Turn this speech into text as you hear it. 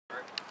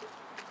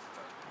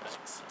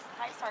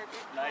Hi, Sergeant.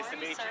 Nice to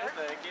meet you.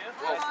 Thank you.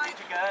 Hi. Nice to meet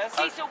you guys.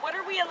 See, so what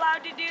are we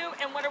allowed to do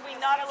and what are we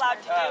not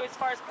allowed to do as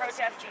far as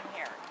protesting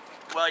here?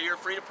 Well,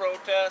 you're free to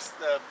protest.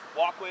 The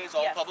walkway is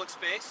all Yes. public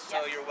space,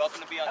 so you're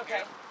welcome to be out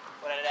Okay. here.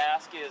 What I'd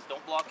ask is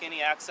don't block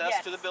any access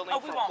to the building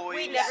for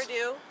employees. We never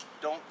do.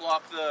 Don't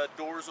block the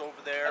doors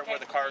over there where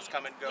the cars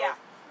come and go. Yeah.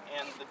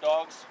 And the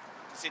dogs,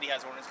 the city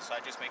has ordinances, so I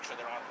just make sure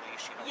they're on a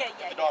leash. You know,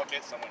 if the dog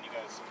hits someone, you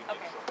guys can get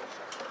in trouble.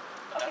 So.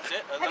 That's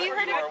it. Have you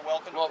heard of it?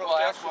 Welcome to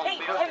protest.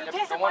 Hey, have you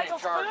tasted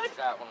Michael's food?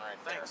 That one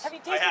right there. Have you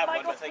tasted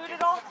Michael's food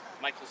at all?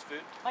 Michael's food?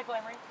 Michael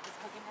Emry, his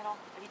cooking at all?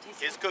 Have you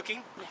tasted his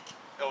cooking? Yeah.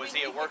 Oh, is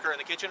he a worker in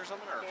the kitchen or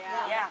something? Or?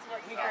 Yeah,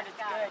 we heard it's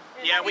good.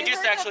 Yeah, we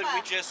just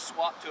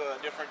swapped to a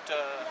different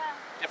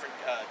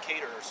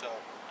caterer, so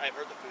I've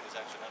heard the food is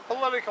actually not bad.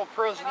 Political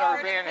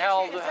prisoner being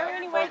held for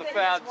the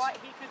feds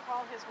He could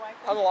call his wife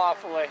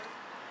unlawfully.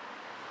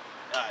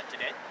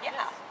 Today?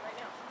 Yeah.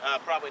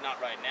 Probably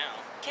not right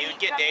now. He would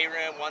get day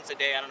room once a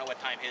day. I don't know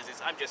what time his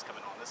is. I'm just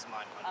coming on. This is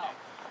mine Monday.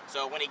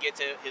 So when he gets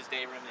his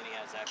day room, then he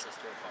has access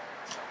to a phone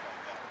and stuff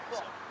like that. Cool.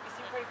 So. You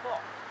seem pretty cool.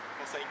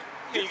 Well, thank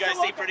you. You guys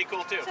seem pretty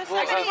cool too. So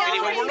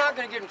we're not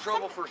going to get in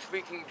trouble for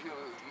speaking to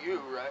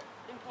you, right?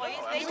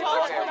 Employees?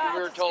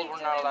 We were told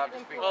we're not allowed to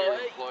speak to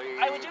your employees.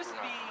 I would just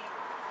be.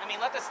 I mean,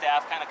 let the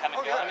staff kind of come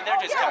and go. I mean, they're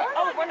just coming.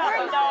 Oh, we're not.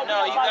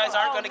 No, you guys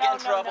aren't going to get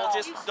in trouble.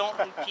 Just don't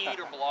impede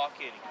or block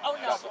anything. Oh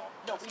no,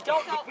 no, we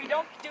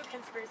don't do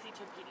conspiracy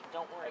to impeding.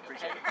 Don't worry. I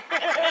appreciate it.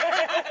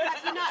 Have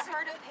you not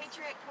heard of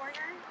Patriot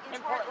Corner in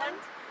Portland?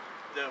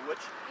 The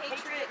which?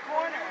 Patriot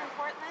Corner in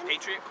Portland.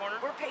 Patriot Corner?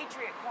 We're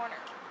Patriot Corner.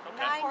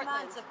 Okay. 9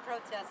 months of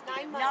protest.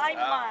 9 months. 9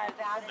 months.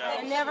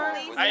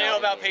 I know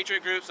about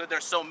Patriot groups.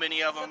 There's so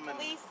many of them. The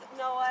police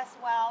know us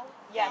well.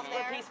 Yes,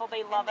 we're peaceful.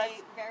 They love us.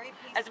 Very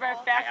peaceful. As a matter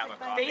of fact,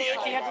 they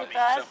stand with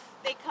us.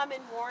 They come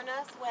and warn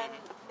us when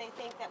they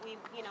think that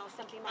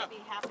something might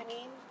be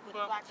happening with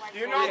Black Lives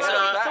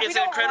Matter. It's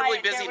an incredibly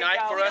busy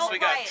night for us. We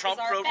got Trump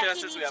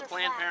protesters, we have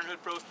Planned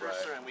Parenthood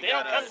protesters, and we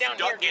got a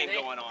duck game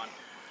going on.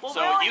 Well,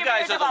 so you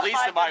guys are the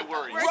least of my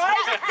worries. Right?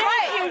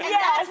 Thank you. And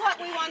that's what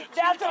we want you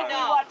to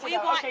know. We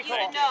want Okay, you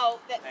to know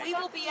that we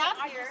will be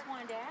out I here. just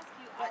wanted to ask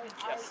you, I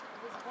was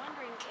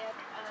wondering if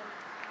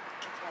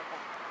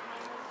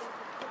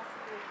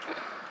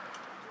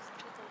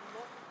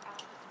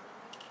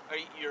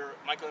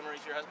Michael Emry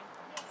is your husband?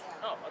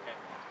 Yeah. Oh, okay.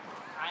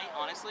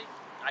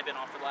 I've been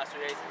off for the last 2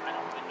 days. I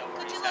don't even know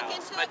where he's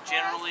at. But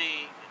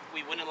generally,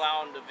 we wouldn't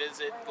allow him to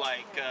visit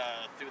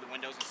through the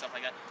windows and stuff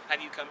like that. Have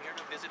you come here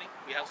to visiting?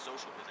 We have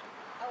social visiting.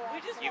 we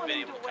just You've want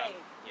been him able to to come.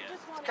 wave. Yeah.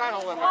 It's kind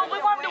of limited. Well,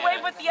 we want him to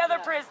wave with the other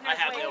prisoners. I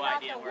have no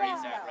idea where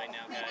he's at right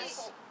now,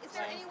 guys. Is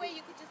there any way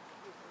you could just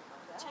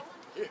check on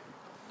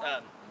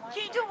him?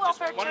 Can you do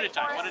welfare One at a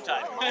time, one at a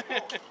time.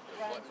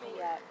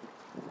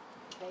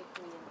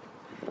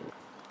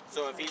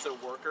 So if he's a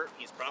worker,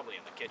 he's probably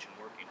in the kitchen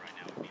working right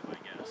now, would be my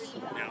guess.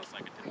 Now it's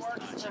like a touch,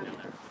 you know,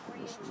 there.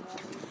 And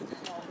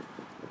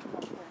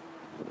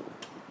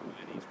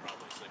he's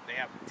probably asleep. They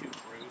have 2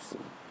 crews,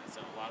 and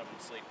so a lot of them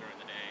sleep during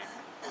the day.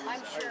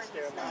 I'm sure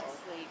he's not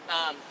asleep.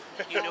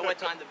 Do you know what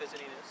time the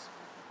visiting is?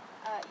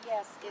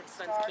 Yes, it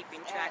starts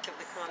keeping track of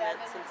the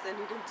comments and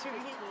sending them to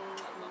me.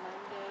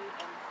 Monday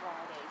and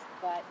Fridays,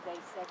 but they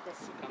said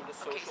this. So come to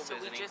social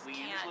visiting. We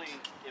usually,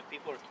 if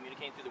people are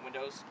communicating through the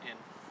windows, and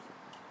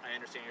I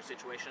understand your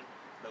situation,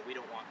 but we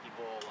don't want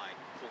people like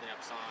holding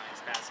up signs,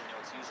 passing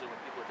notes. Usually when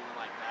people are doing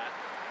like that,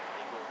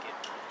 they will get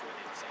to an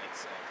inside.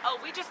 So. Oh,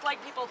 we just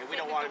like people we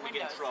don't want them to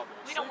get in trouble.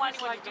 We don't want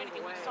anyone to do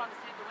anything. We just want to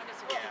sit at the window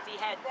so we can see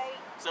heads.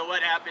 So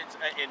what happens,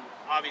 and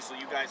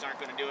obviously you guys aren't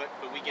going to do it,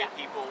 but we get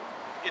people,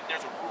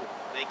 there's a rule.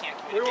 They can't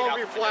communicate. We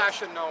won't be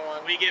flashing no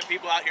one. We get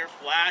people out here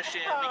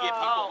flashing. We get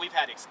people, we've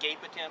had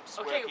escape attempts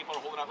where people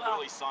are holding up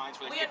early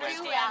signs for the kids.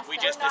 We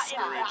just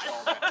discourage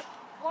all that.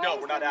 No,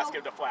 we're not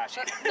asking them to flash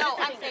it. No,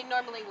 I'm saying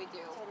normally we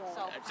do.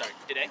 So. I'm sorry,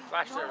 today?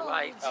 Flash their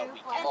lights. Oh, we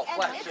can.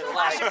 Flash their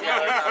Flash lights.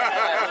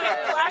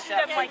 Flash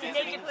them like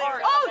naked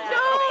parts. Oh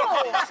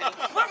no!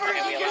 What were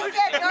you doing?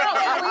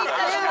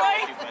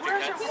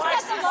 Where's your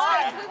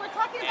lights? We were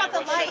talking about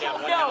the light.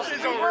 No,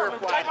 we were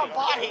talking about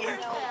bodies.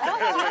 No,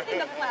 we're talking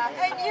the flash.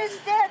 And you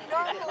said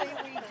normally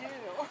we do.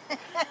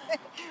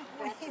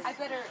 I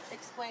better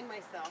explain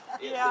myself.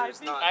 Yeah,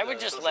 I would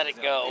just let it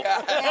go.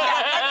 let that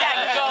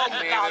go.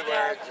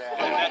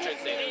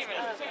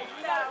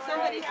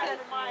 Somebody said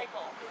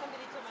Michael.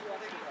 Somebody told my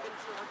brother he's been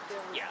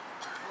drunk.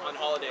 Yeah. On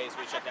holidays,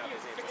 we shut down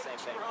because it's the same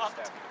thing for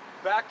staff.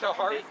 Back to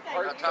heart.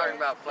 I'm talking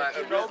about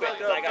flashing. Did you know that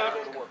I got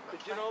to go to work.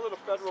 Did you know that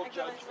a federal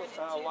judge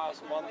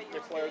last month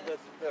declared that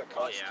the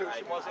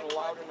Constitution wasn't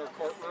allowed in her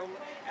courtroom,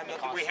 and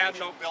that we had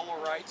no Bill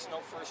of Rights,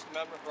 no First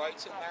Amendment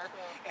rights in there?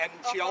 And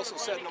she also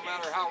said, no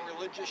matter how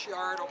religious you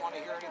are, I don't want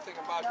to hear anything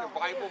about your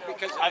Bible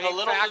because I'm a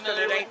little fact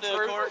familiar that it with ain't the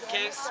true. court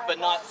case,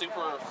 but not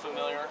super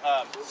familiar.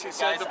 She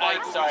said Guys, the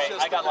Bible was sorry, just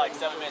I got like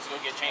 7 minutes to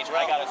go get changed,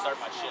 but I got to start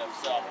my shift.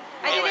 So,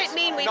 I didn't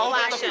mean we Know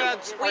that flash the them.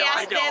 feds- We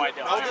asked them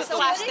to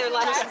flash their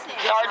lights.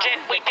 Sergeant,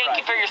 we thank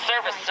you for your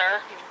service,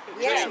 sir.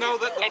 Just know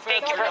that the And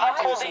thank feds you for are not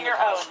upholding using your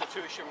the oath.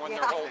 Constitution when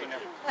they're holding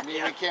it. I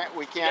mean,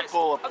 we can't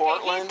pull a Okay,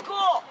 Portland. he's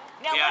cool.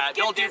 Now Yeah, let's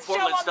get don't do this show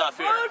Portland on the stuff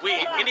here.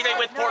 road. Anything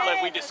with Portland,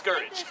 we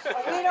discourage. We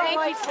don't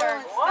like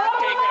Portland stuff.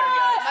 Take care,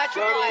 guys. Much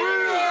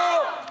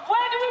obliged.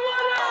 When do we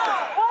want it?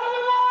 What do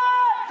we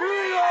want?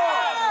 Freedom!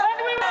 When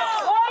do we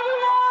want? What do we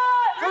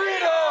want?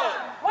 Freedom!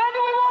 When do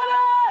we want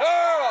it?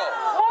 Now!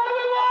 What do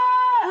we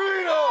want?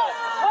 Freedom!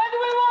 When do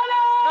we want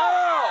it?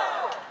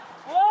 Now!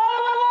 What do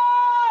we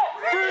want?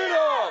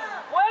 Freedom!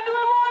 When do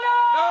we want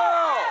it?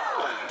 Now!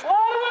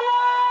 What do we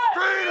want?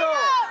 Freedom!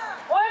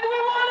 When do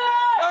we want it?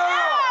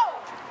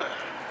 Now!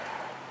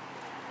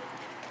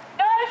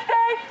 United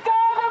States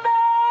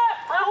government,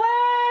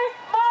 release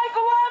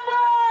Michael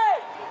Emry!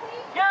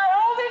 You're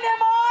holding him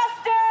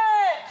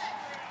hostage!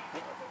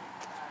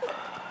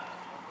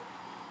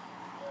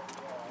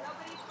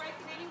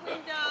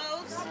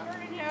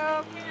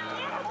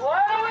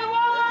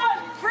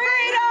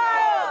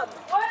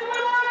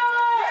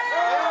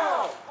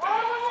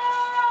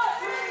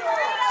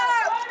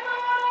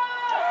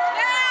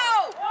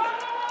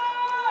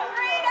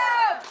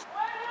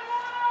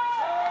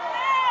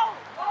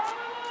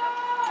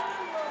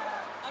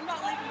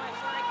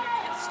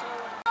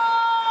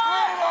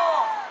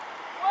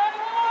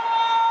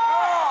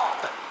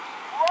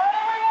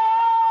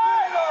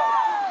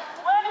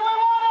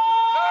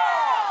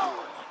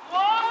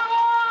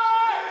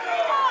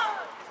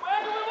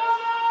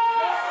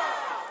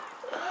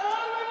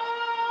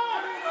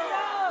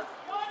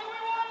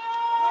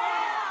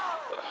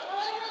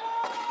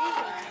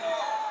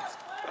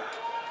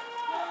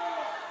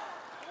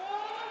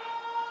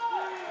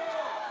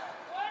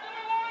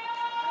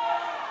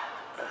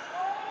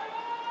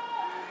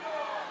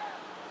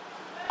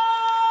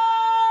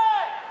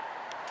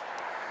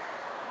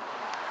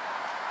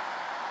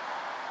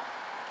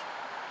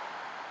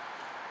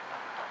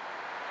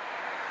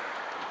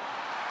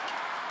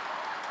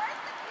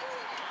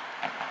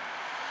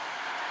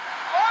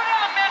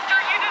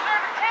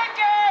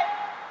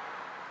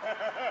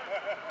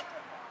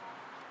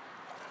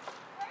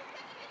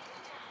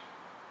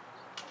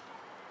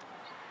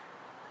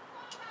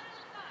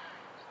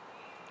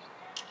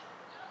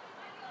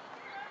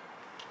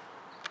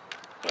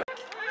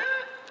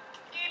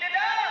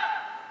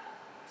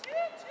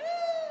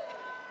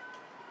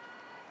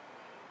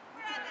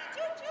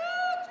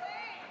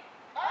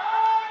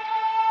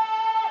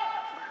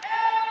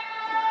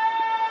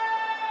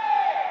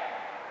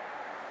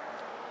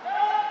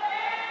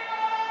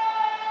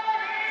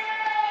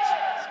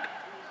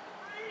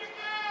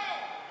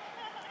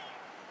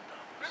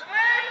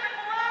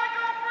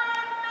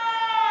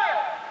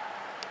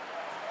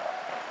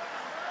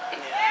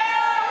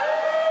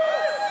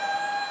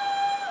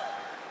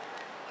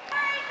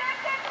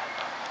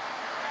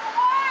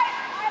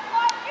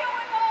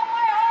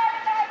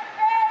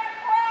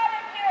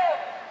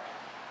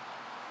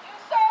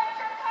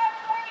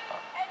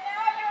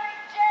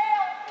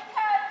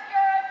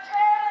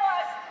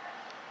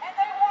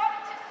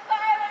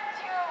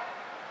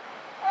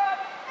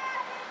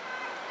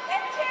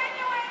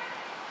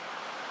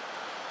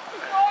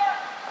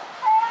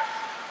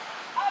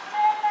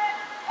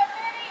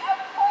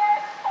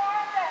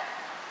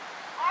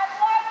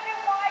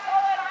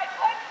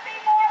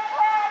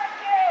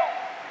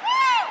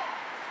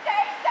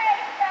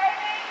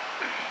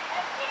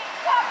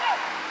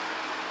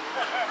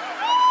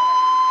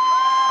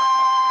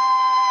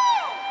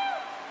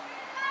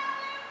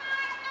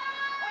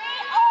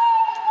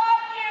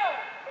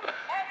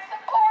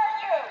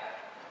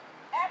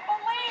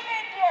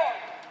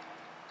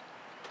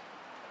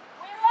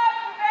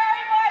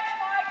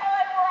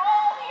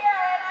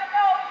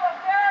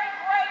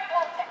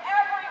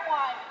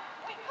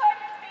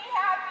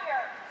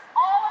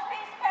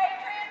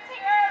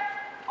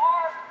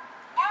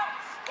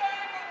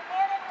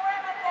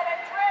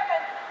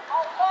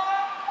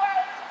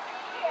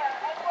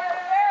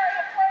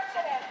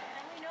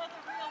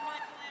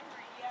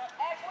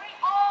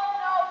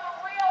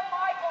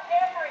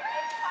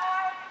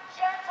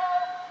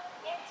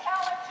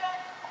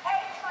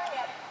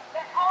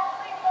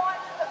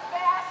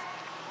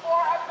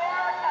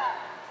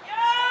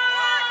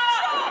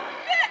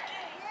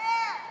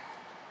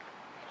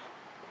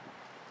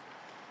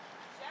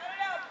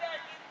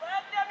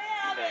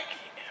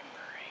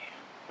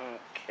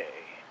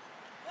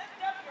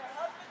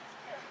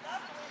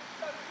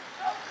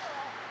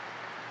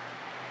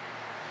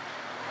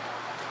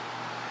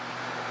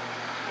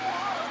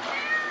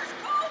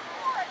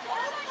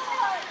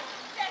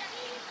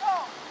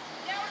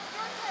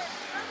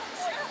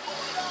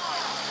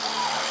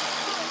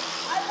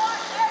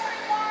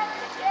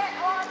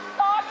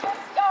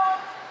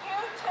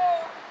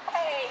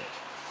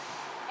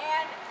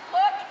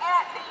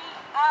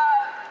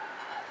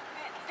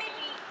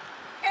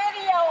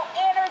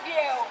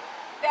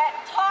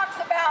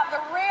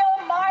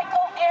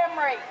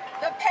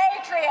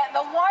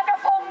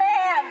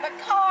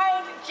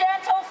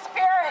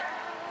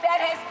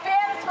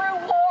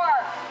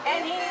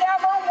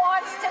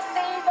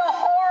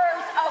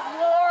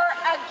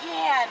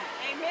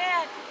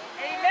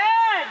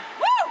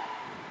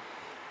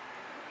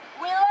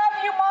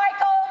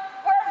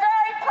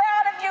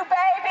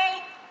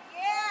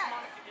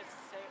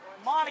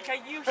 Monica,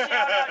 you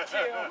shout out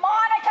too.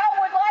 Monica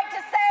would like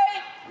to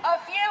say a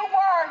few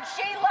words.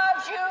 She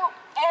loves you,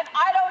 and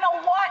I don't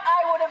know what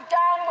I would have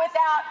done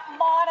without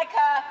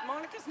Monica.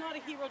 Monica's not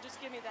a hero,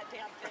 just give me that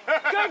damn thing.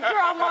 Good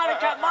girl,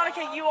 Monica.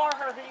 Monica, you are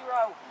her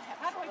hero.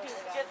 How do I do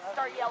this? Just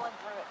start yelling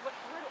through it.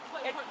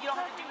 You don't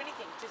have to do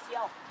anything. Just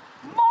yell.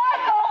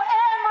 Michael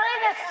Emry,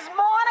 this is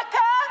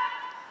Monica.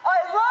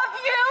 I love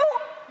you,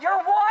 your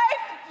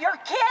wife, your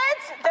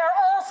kids. They're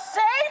all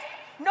safe.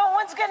 No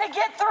one's gonna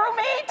get through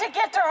me to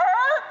get to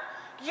her.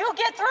 You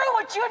get through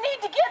what you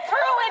need to get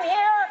through in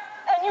here,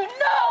 and you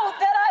know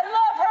that I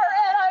love her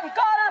and I've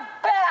got her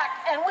back,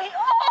 and we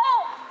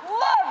all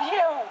love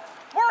you.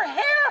 We're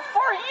here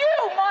for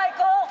you,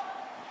 Michael.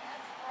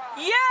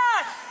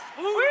 Yes!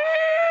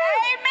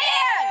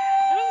 Amen.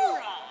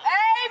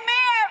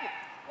 Amen.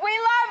 We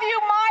love you,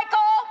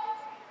 Michael,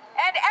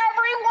 and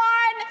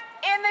everyone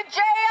in the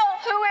jail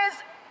who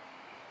is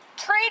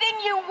treating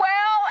you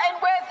well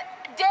and with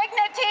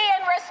dignity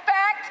and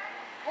respect.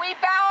 We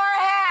bow our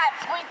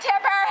hats. We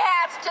tip our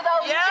hats to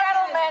those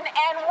gentlemen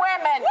and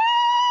women.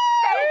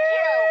 Thank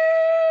you.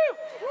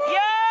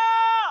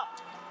 Yeah!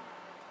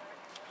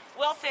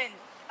 Wilson,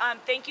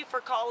 thank you for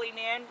calling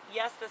in.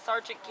 Yes, the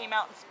sergeant came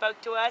out and spoke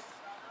to us.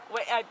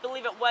 I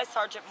believe it was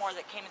Sergeant Moore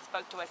that came and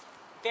spoke to us.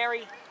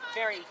 Very,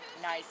 very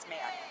nice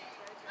man.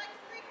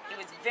 He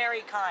was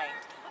very kind.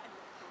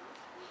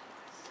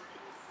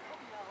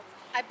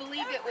 I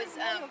believe it was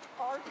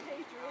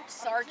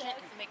Sergeant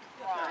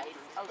McBride.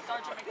 Oh,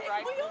 Sergeant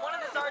McBride. One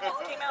of the sergeants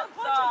came out and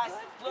saw us.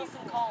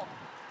 Wilson called.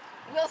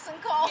 Wilson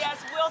called.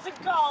 Yes, Wilson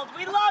called.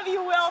 We love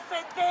you,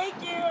 Wilson. Thank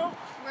you.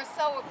 We're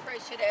so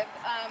appreciative.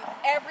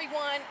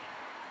 Everyone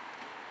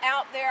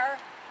out there,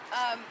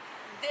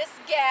 this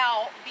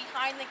gal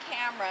behind the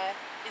camera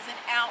is an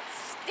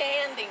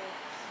outstanding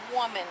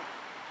woman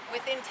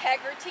with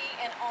integrity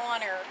and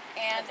honor,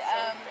 and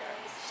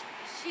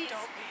she's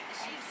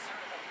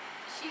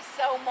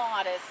so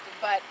modest,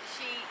 but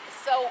she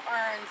so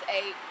earns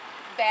a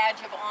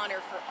badge of honor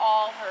for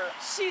all her.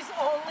 She's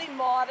only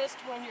modest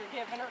when you're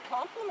giving her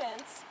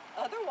compliments.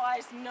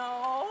 Otherwise,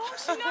 no,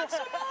 she's not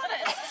so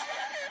modest.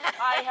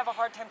 I have a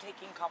hard time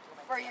taking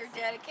compliments. For your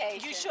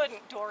dedication. You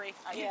shouldn't, Dory.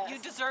 Yes. You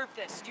deserve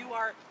this.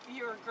 You're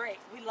great.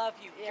 We love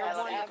you. Yes,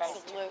 You're wonderful.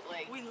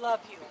 absolutely. We love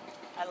you.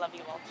 I love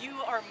you all.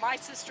 You are my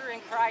sister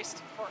in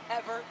Christ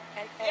forever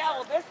and ever. Yeah,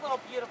 well, this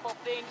little beautiful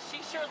thing, she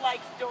sure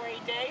likes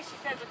Dory Day. She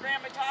says her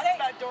grandma talks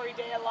about Dory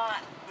Day a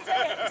lot.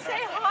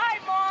 Say hi,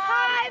 Mom.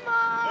 Hi,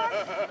 Mom.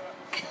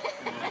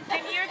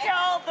 Can you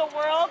tell the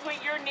world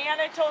what your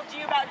Nana told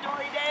you about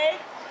Dory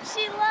Day?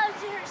 She loves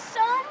her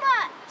so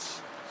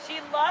much.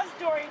 She loves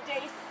Dory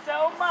Day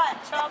so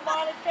much, huh,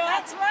 Monica?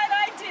 That's right,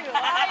 I do.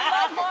 I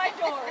love my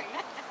Dory.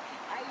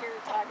 I hear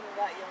her talking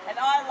about you. And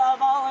I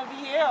love all of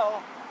you.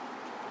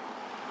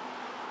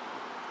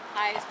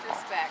 Highest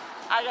respect.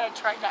 I gotta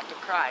try not to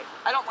cry.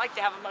 I don't like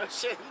to have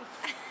emotions.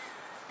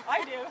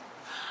 I do.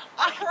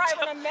 I cry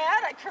when I'm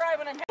mad. I cry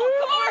when I'm happy.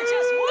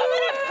 Gorgeous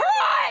woman of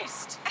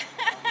Christ.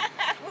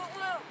 Woo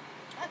woo.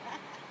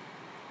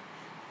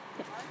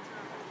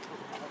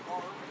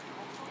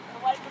 The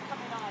lights are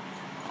coming on.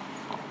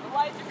 The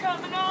lights are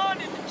coming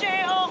on in the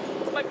jail.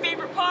 It's my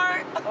favorite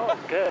part. Oh,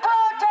 good.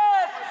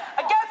 Protest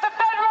against the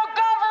federal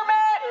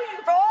government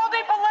for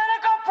holding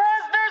political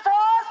prisoners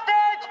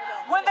hostage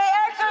when they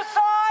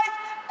exercise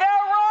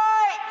their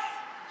rights.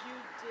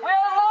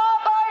 We're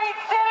law-abiding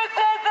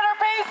citizens that are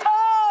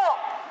peaceful.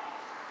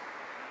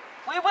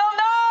 We will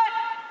not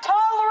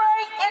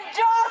tolerate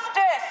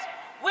injustice.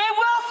 We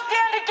will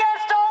stand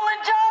against all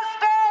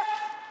injustice.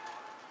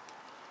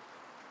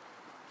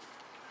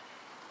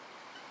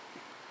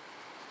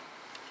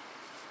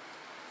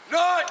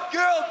 Not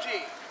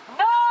guilty!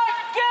 Not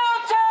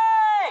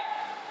guilty!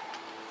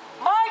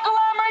 Michael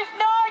Emry's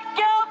not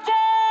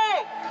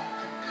guilty!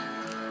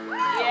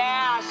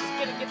 Yeah, she's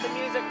gonna get the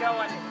music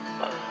going.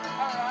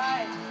 All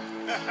right.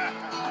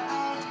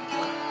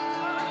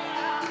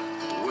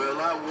 Well,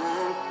 I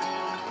won't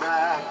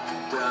back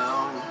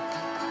down.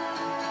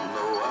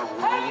 No, I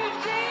won't Hey,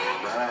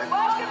 Eugene! back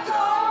Welcome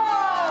down.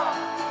 home!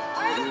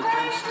 We're the You can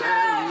greatest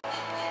stand.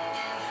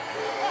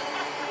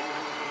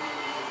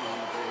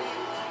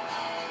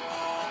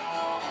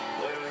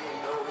 There ain't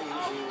no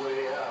easy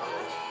way out.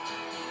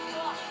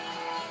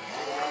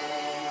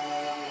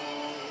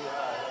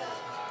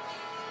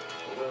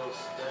 I will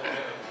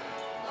stand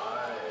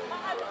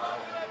my ground. And I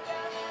won't back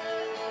down.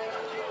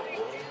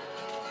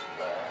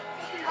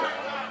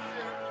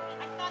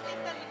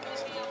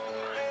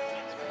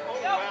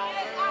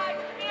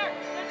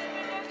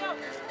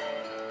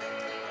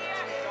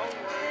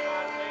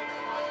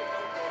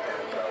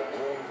 And I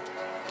won't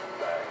back down. No, I won't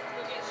back down.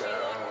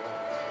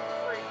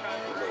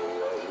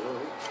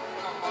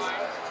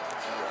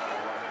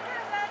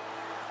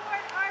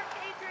 Support our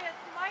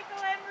patriots.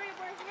 Michael Emry,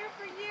 we're here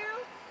for you.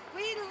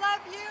 We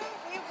love you.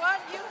 We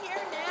want you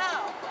here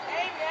now.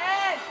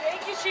 Amen.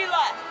 Thank you,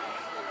 Sheila.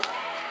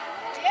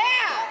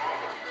 Yeah.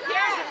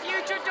 Here's a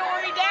future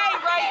Dory Day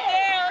right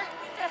there.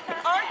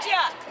 Aren't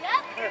ya?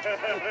 Yep.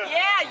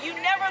 Yeah, you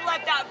never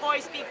let that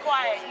voice be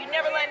quiet. You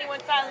never let anyone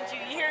silence you.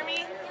 You hear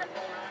me?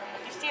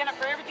 You stand up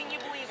for everything you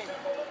believe in.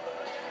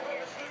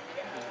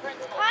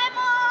 Hi,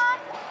 Mom.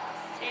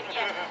 Say it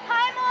again.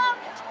 Hi, Mom.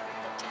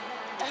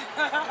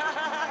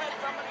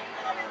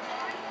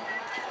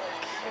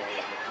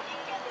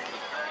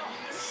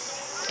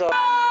 So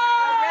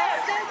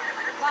Arrested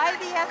by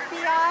the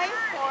FBI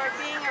for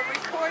being a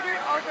reporter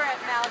over at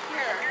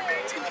Malheur.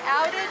 He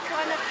outed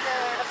one of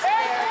their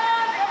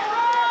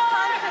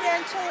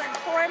confidential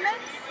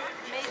informants,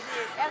 made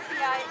the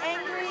FBI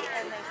angry,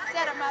 and they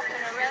set him up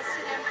and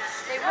arrested him.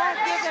 They won't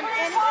give him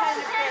any kind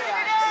of bail.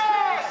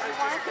 They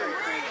want him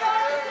free.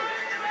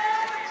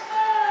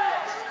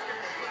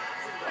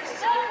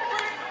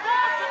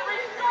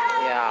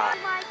 yeah.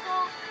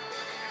 Michael.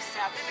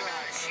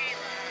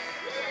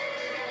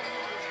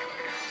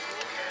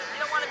 You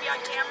don't want to be on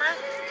camera?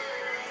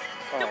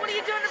 Then what are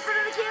you doing in front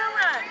of the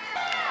camera?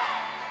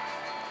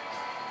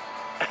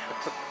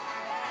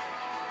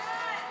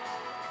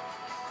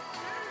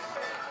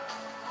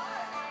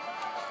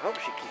 I hope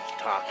she keeps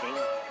talking.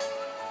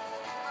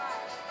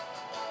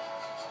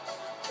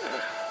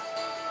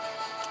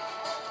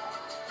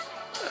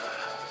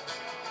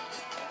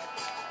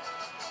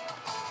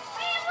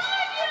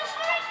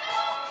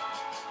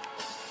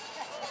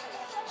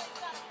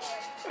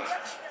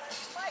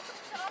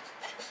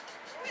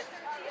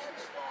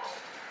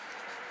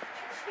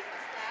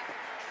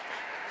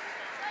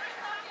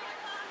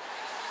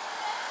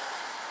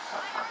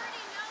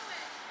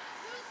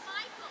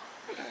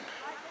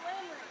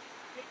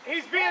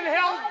 He's being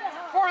held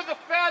for the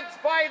feds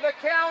by the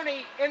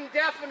county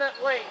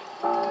indefinitely.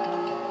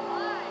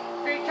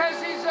 Because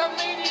he's a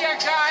media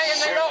guy and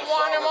they don't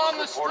want him on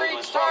the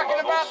streets talking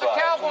about the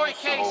cowboy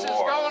cases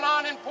going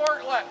on in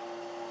Portland.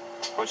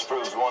 Which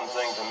proves one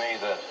thing to me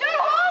that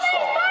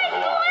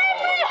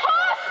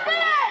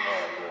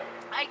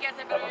I guess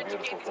I better educate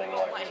these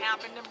people what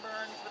happened in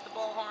Burns with the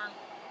bullhorn.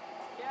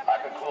 I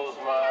could close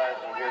my eyes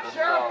and hear the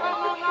Sheriff song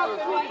don't know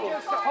and picture nothing, a he group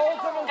just of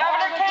holds them as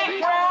Governor long as Kate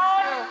he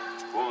Brown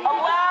wounded,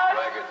 allowed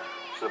ragged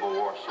Civil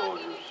War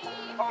soldiers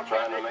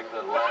trying to make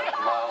that last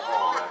mile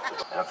home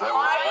after. And if there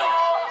was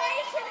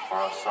space for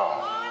a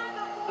song,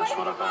 this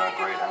would have been a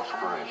great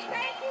inspiration.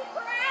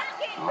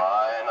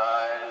 Mine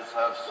eyes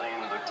have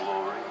seen the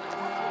glory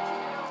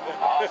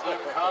of the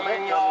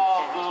coming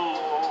of the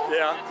Lord.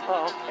 Yeah.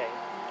 Oh, okay.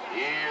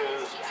 He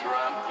is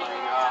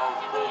trampling out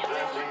the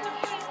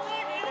vintage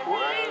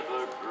where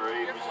the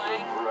grapes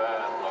of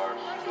wrath are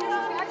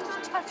stored.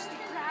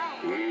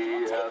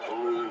 He hath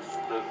loosed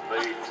the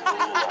fateful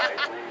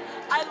lightning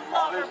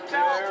of his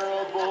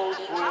terrible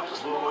swift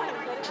sword.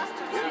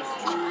 His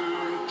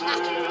truth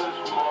is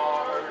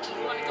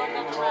marching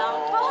on.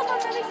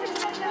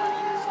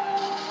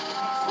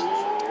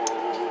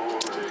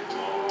 Glory,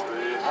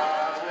 glory,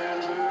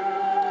 hallelujah.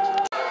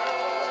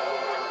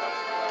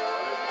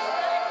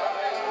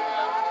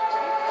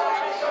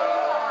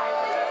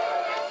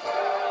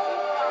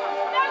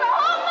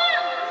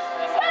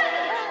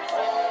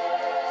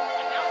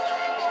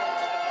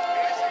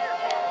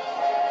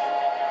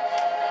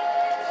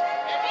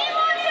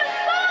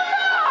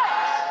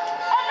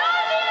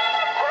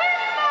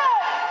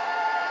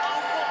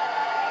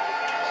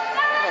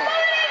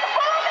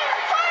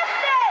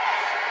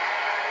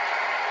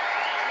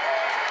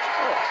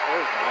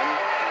 There's one.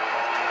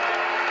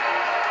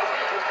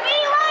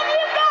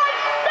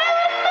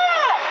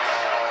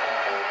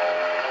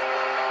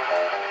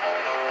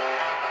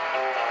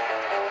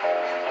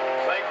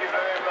 Thank you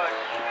very much.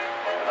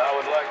 And I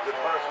would like to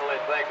personally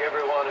thank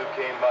everyone who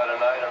came by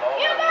tonight and all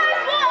my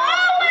friends who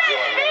joined me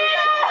this evening,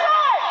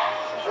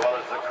 as well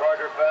as the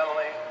Carter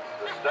family,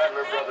 the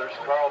Stadler brothers,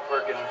 Carl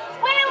Perkins,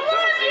 the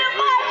Tennessee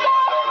Three and my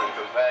darling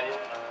companion,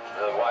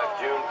 the wife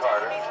June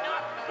Carter,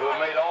 who have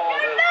made all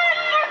this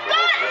the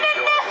most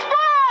enjoyable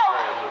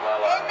experience of my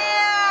life.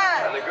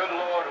 And the good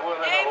Lord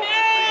willing, I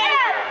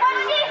hope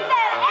to see you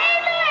again.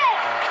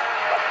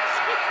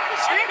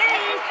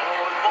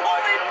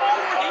 Holy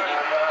moly!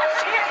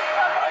 She is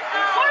so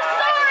We're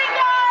sorry,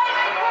 guys.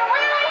 We're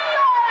really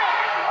sorry.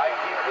 I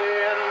keep the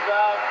ends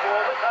out for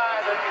the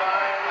tide that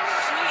binds.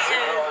 She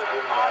is on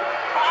fire.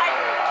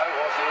 I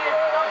walk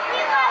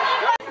around.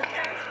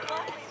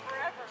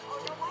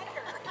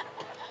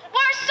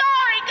 We're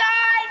sorry,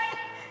 guys.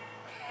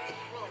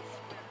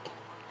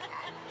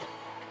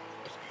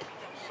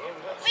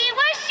 We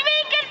wish we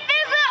could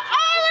visit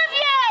all of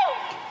you.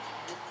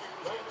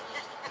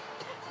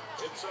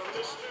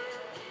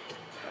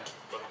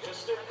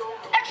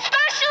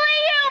 Especially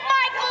you,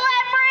 Michael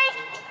Emry.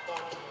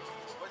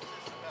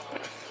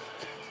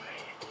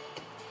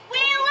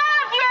 We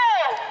love you.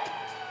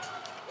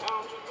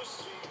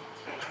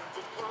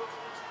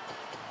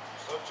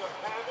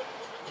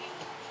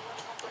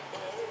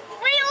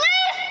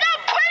 Release the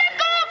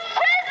critical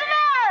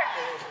prisoners.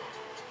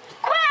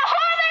 Quit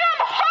holding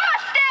them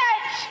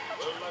hostage.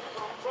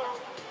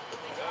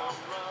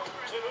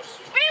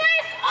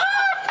 Release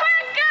all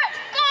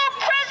critical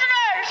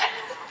prisoners.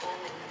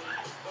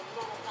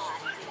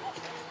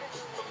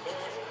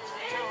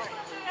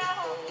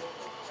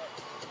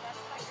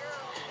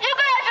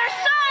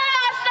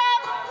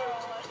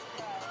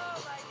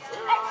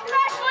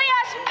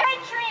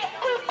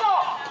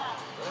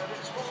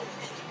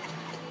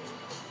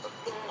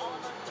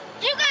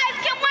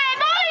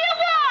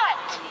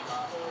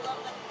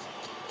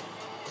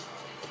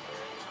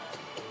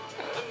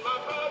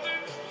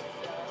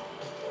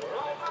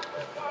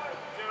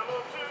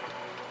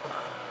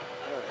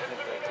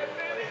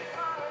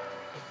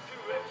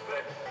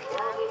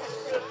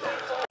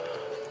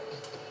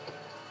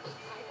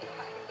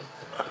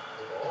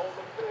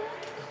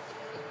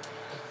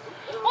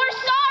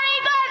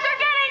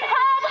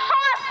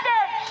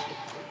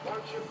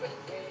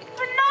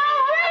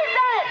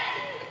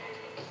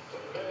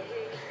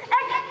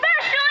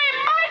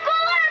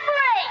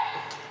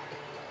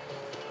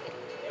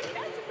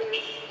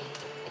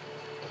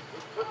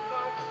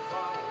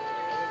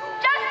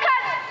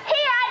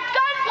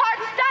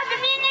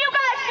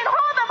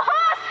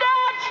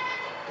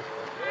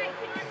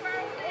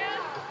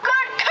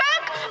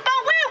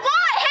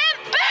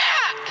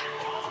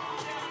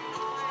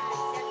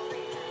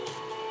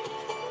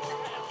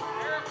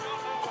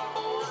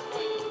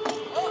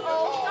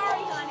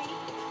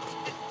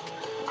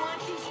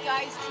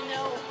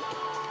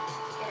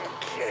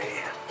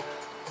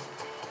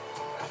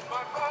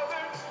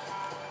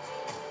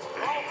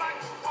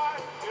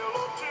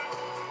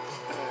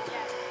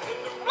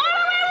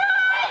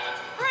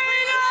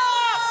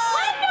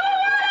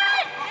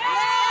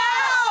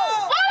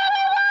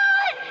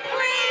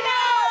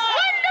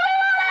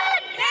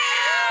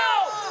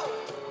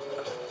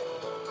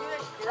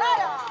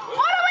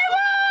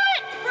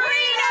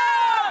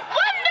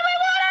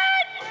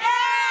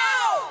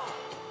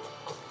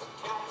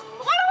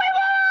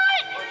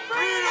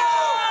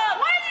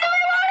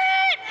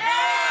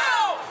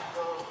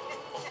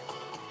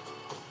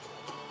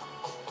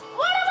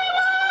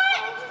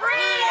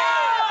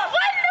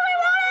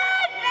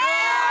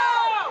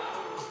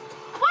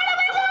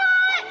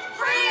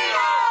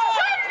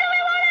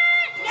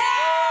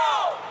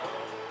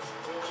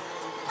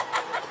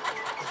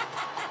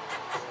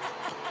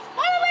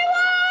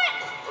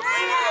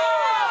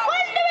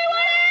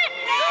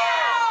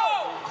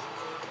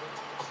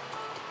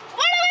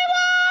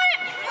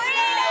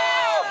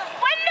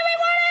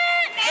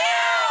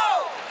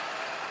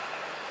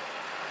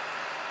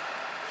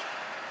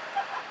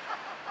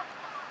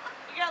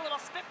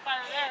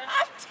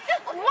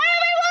 What do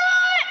we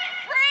want?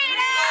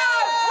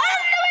 Freedom! When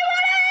do we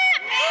want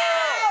it?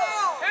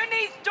 Now! Who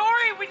needs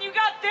Dory when you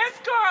got this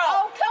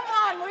girl? Oh, come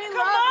on, we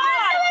Come love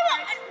on!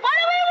 What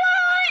do we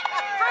want?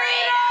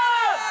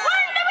 Freedom!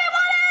 When do we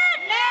want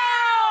it?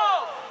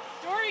 Now!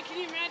 Dory, can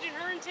you imagine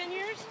her in 10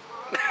 years?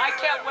 I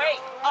can't wait.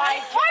 What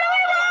do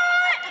we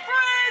want?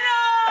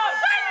 Freedom!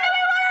 When do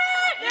we want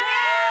it?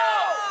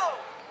 Now!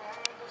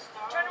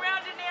 Turn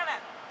around to Nana.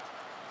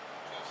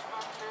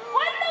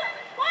 What do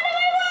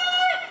we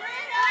want?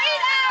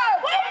 Freedom!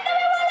 When do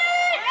we want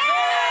it?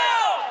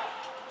 Now!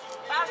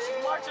 Wow, she's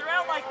marching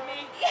around like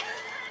me.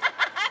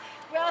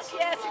 Well,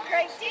 she has a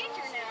great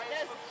teacher now,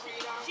 doesn't she?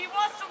 She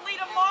wants to lead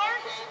a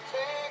march.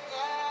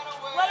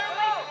 Let her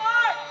lead a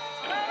march.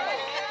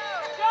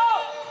 Go!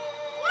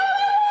 What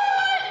do we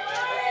want?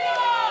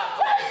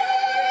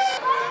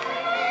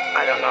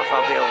 I don't know if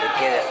I'll be able to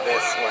get it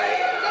this way.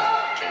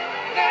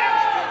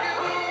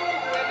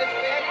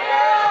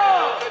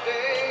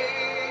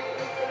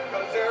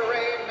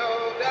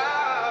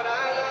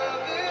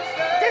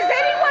 Does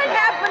anyone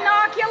have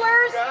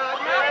binoculars?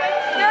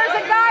 There's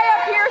a guy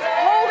up here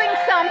holding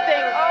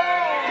something.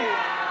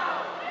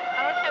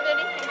 I don't have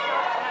anything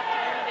close enough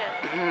to read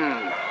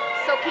it.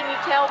 So can you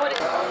tell what it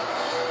is?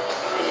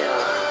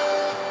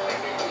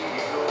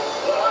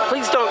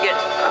 Please don't get.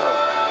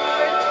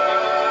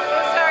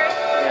 Sorry.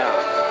 Yeah.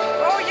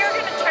 Oh, you're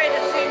going to try to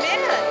zoom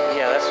in.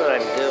 Yeah, that's what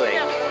I'm doing.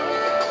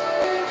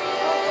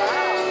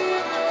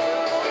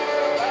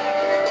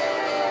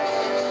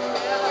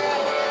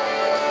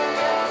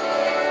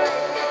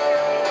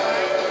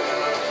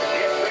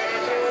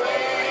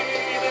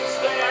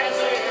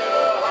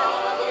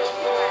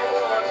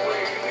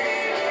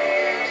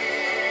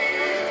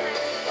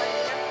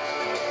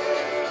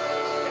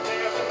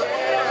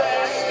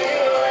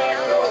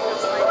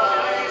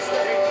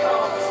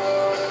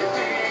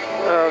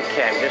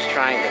 Okay, I'm just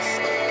trying to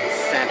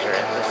center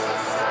it. This is.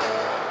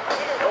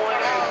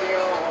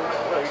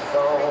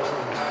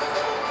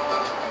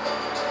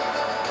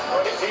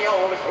 It's the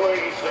only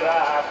place that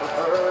I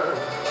prefer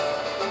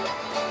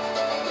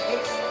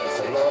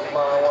to love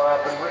my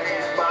wife and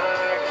raise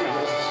my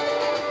kids.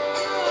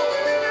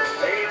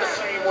 They the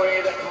same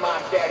way that my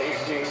daddy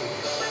did.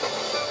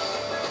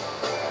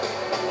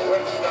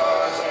 With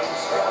stars and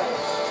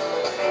stripes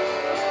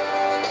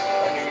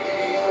and the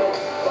eagle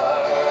fly.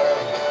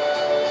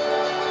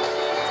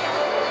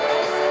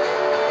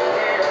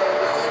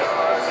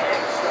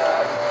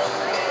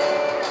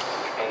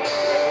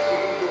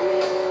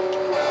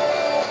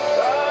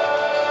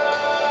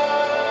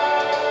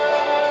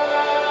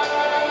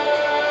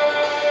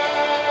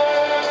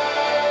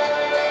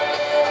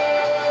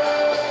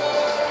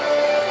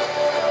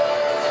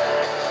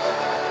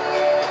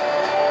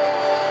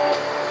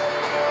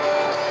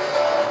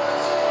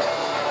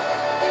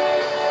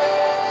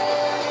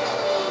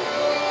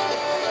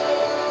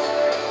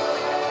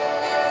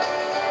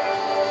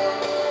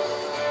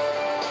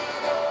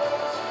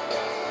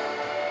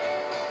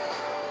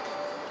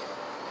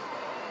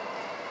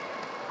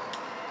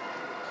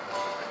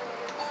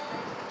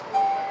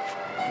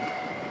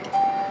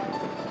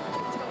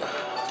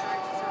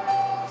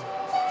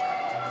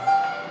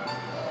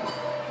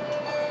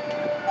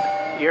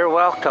 You're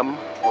welcome.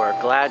 We're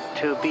glad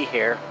to be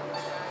here.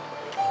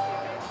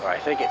 Or I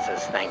think it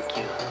says thank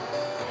you.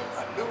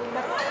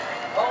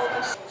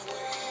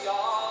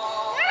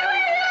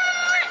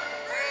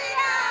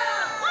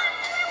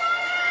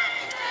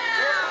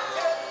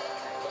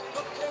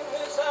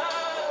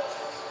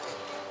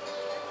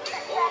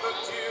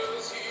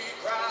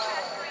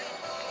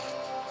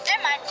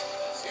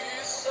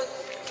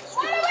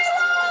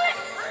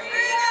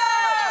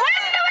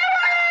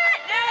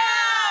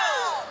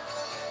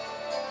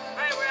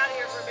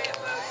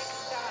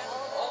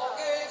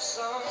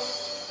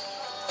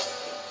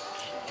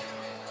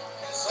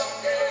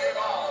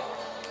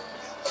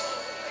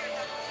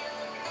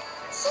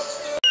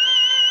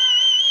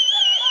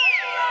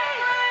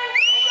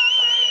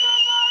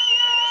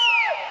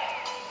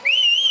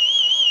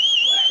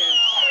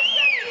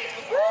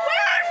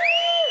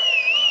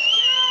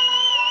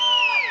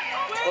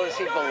 Oh, is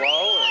he below, or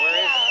where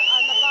is he?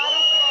 On the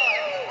bottom floor.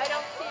 I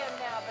don't see him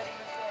now, but he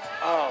was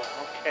there. Oh,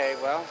 okay,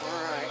 well,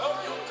 all right.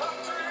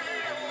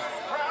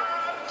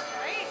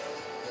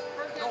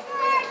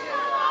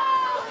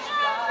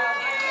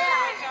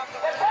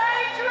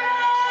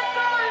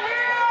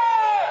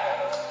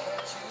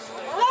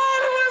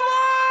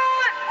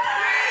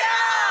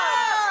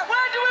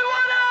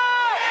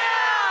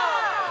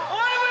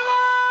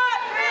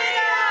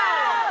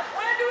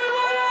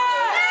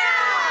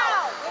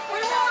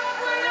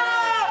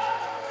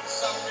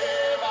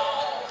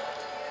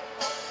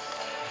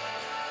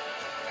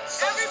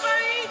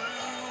 Everybody,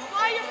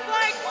 fly your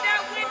flag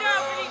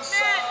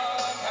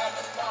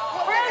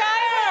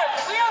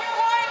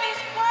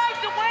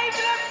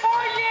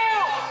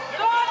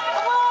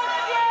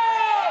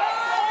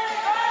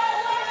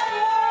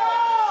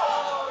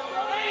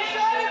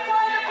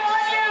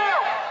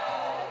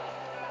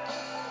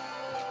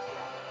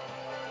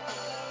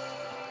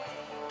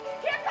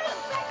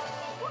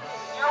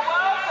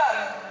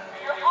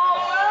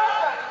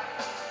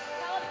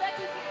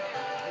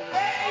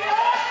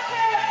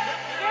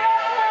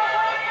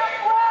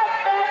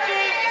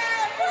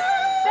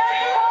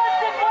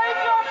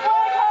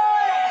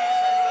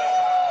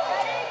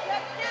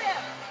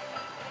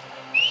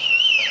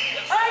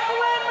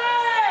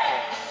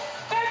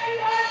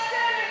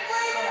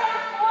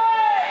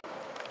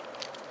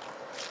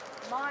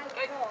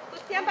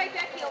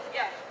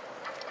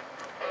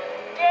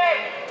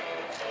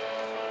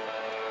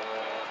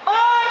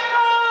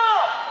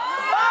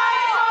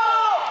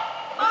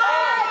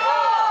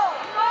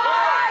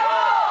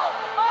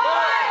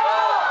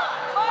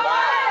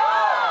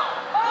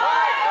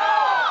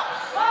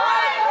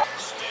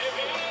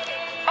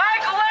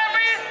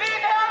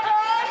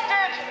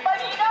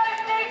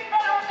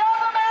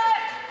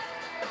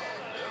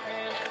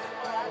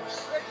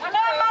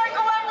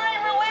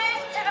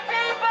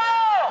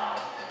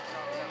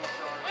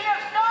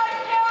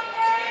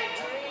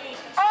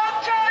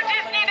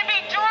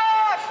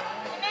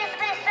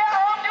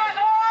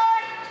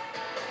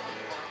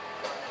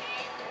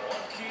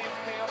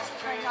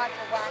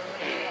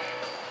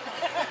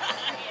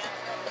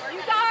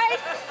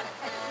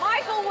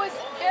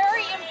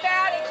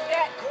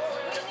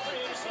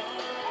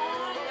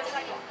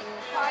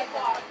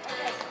sidewalk.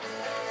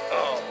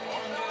 Oh.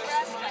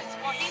 Arrest us.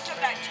 Well, he said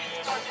that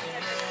chief sergeant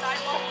said the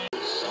sidewalk.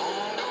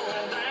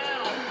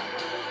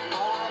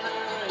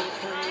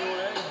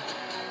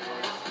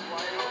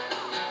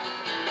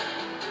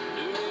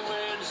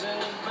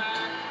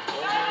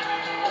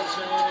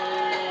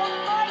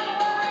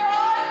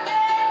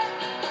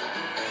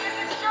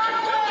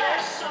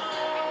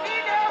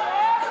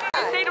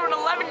 Say to an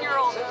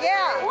 11-year-old.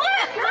 Yeah. What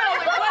the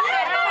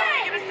hell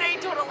are you going to say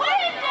to an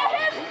 11-year-old?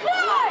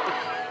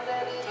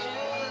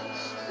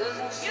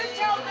 You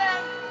tell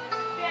them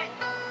that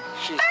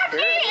She's Becky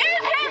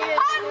is his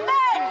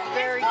husband!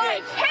 Very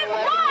good. His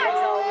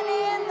wife!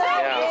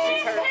 Becky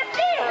is his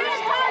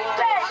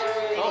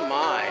husband! Oh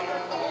my.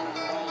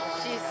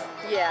 She's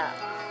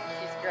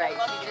great.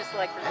 She's just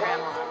like her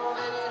grandma.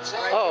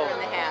 Right Oh. there in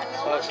the hat.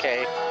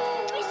 Okay.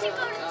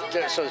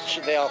 So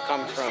they all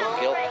come from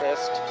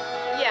Gilchrist?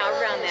 Yeah,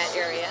 around that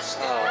area.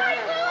 Oh.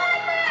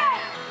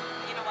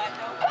 You know what,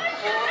 though?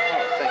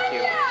 Oh, thank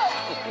you.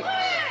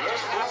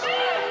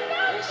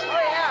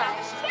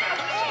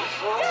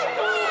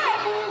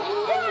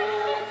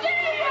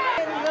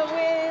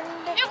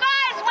 You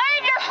guys,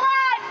 wave your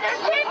flags!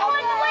 There's people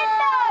in the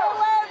window!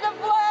 Wave the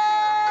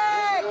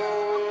flag!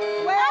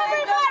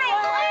 Everybody,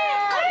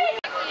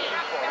 please!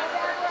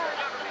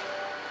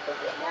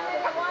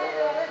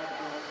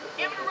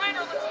 Give it a right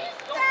or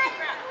let's go.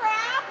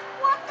 Crap!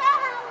 What the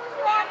hell is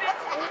wrong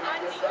with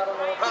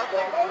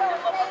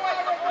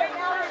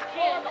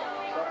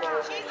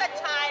She's a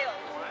child.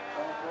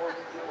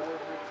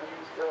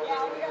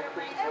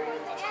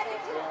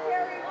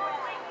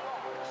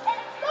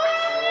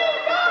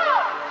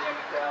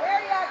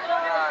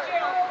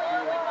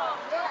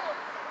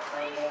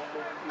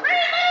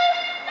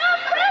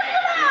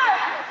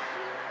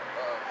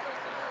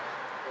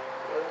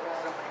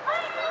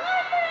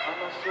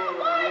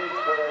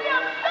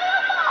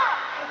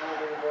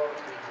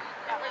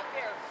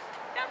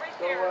 That right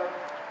there.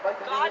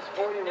 God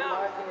can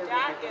know that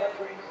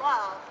is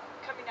love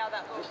coming out of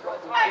that little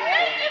girl's I heart.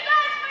 hate you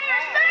guys for your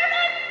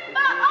service,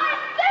 but I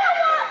still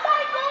want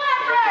Michael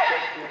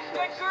Emry!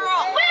 Good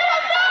girl. We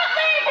will not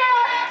leave here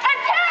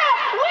until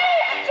we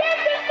get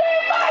to see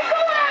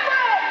Michael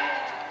Emry!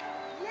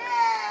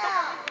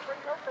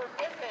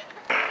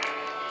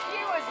 She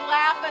was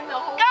laughing the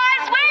whole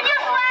Guys, wave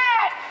your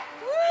flags!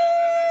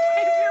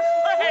 Wave your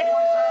flag.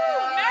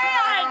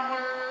 Man!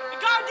 You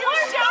gotta do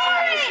a show.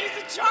 She's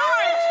in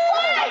charge.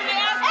 Somebody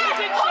asked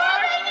who's in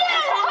charge.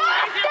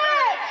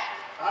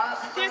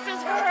 This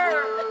is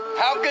her.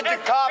 How could the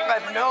cop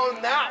have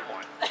known that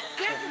one?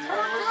 This is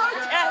her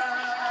protest.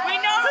 We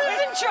know who's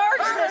in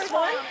charge this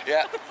one.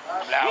 Yeah.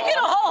 You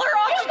gonna haul her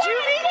off to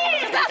Judy?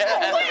 Because that's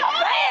gonna look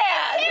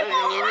bad.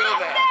 Real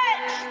bad.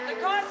 The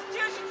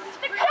Constitution's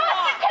a The supreme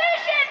law.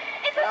 Constitution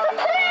is a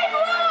supreme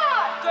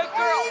law! Good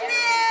girl.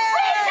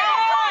 Read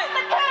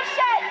the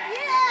Constitution!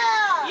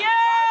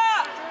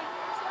 Yeah.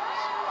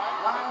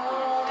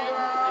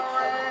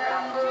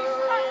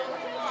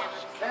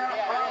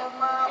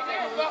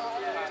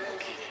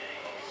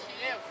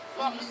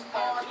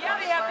 Yeah,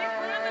 they have. They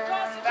ruined the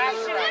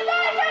Constitution. You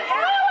guys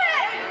have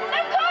ruined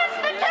the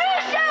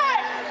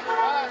Constitution!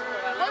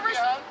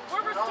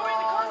 We're restoring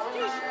the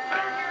Constitution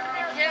here in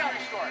America. Can't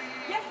restore it.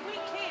 Yes, we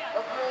can.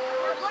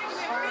 We're going to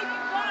be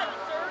making God,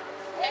 sir.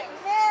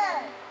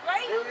 Amen.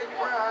 Right?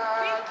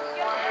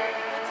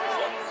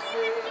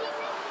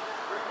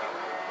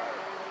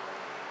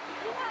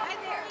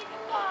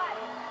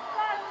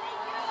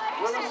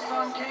 When the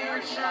sun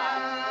can't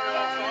shine,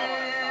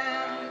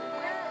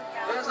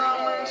 there's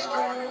always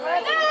storm.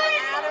 Guys,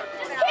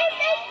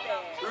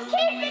 just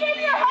keep it in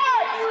your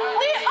hearts!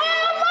 We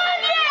all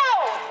love you!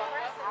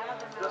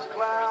 Just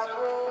clouds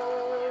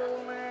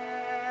rolling.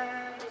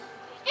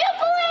 You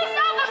police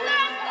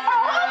officers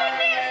are holding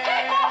these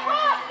people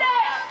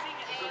hostage!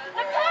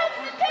 The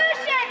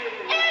Constitution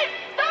is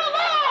the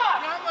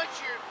law!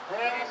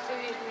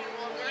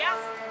 Yes.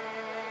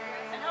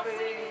 And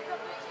hopefully it means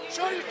something to you.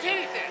 Show your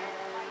titties then.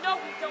 No,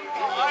 we don't.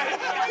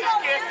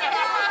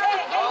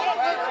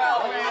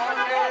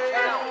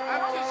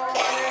 I'm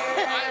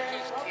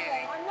just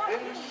kidding. In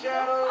the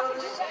shadow of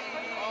the sea,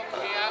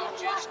 Okay, I was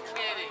just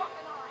kidding.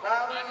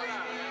 now the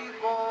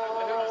people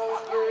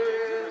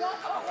kiss. I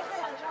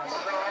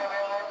saw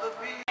the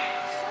beach.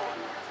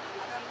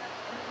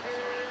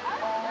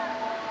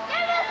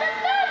 Give us a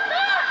thumbs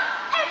up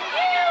if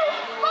you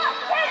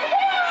can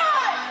hear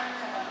us!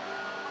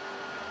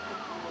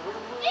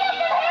 You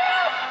can hear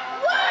us!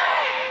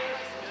 Wave!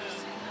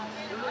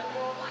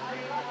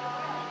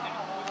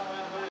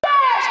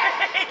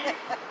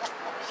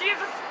 She's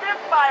a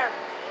spitfire.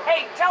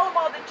 Hey, tell them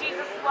all that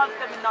Jesus loves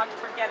them and not to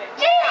forget it.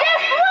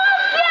 Jesus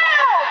loves you!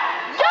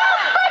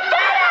 Don't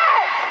forget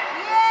it!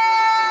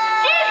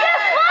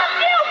 Jesus loves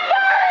you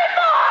very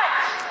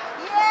much!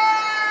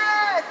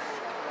 Yes!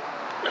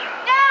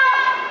 Now,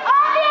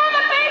 all the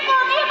other people,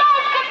 if you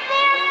guys can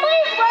see us,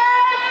 please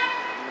wave!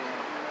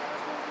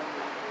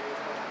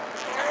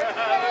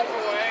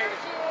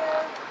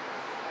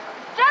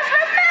 Just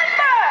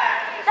remember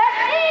that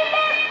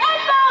Jesus and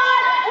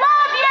God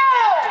love you!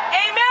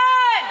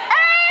 Amen.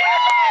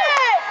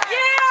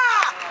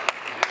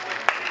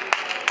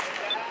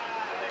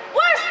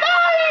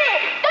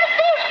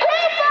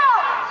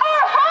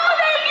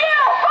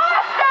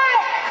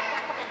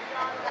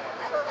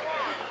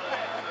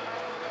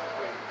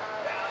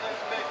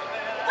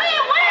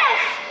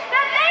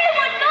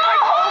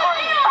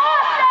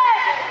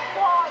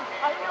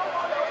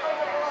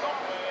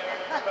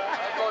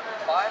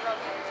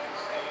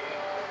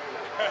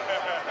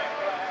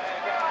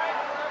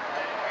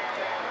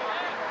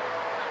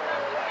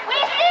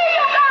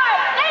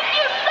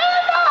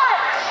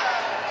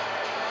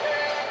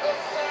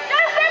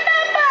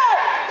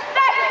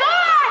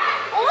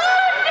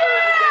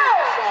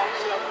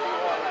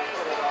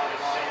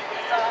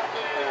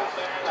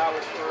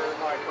 $5 for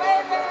Michael.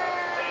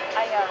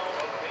 I know.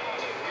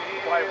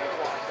 $5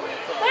 o'clock. We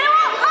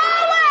will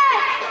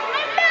always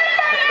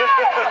remember you!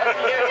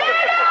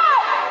 Get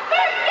up!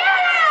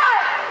 Forget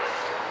us!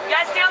 You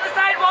guys stay on the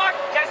sidewalk.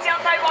 You gotta stay on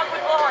the sidewalk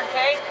with Lauren,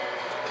 okay?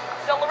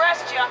 They'll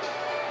arrest you.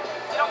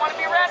 You don't want to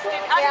be arrested.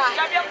 You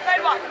gotta be on the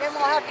sidewalk. Then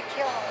we'll have to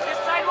kill him. This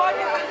sidewalk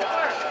is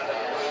clear.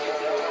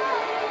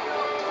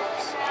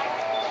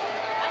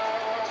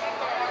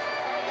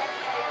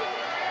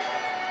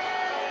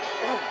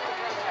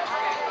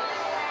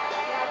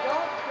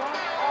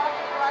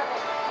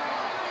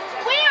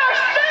 We are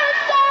so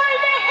sorry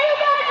that you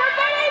guys are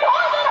being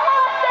held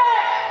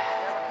hostage!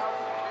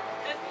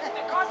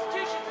 The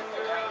Constitution is the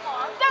supreme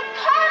law. The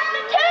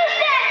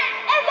Constitution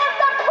is a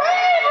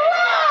supreme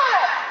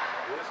law!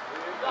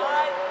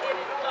 God, it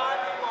is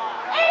God's law.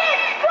 It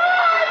is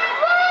God's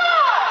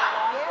law!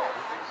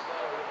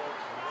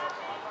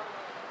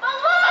 The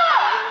law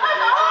of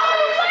our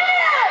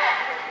land!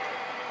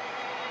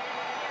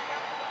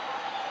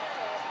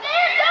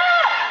 Stand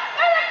up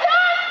for the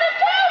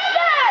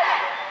Constitution!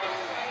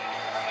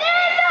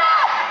 Stand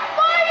up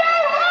for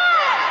your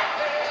rights!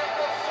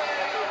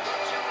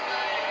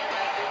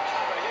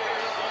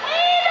 We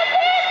the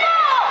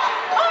people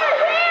are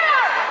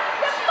here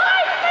to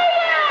fight for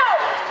you!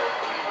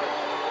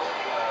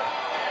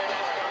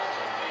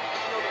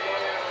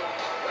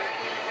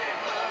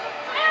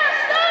 We're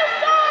so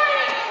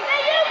sorry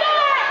that you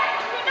guys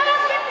do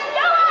not get to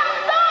go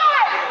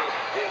outside!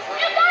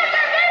 You guys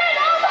are getting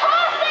held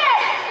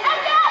hostage at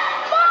that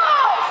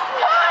small,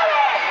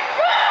 tiny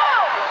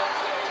room!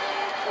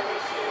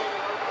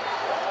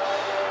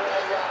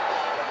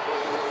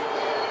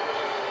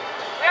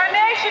 We are a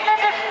nation in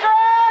distress.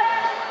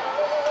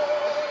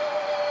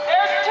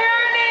 There's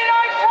tyranny in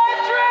our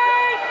country.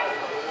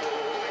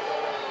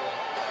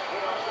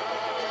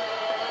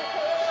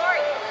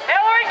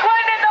 Hillary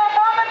Clinton and the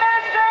Obama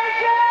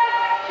administration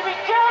should be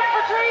jailed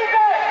for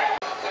treason.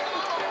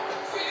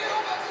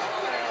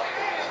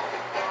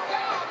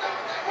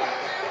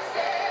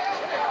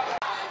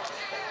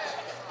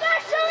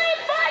 Especially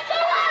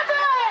Michael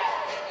Emry!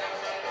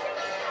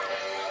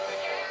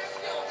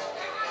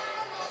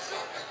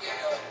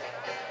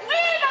 We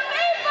the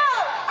people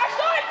are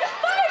going to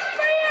fight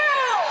for you!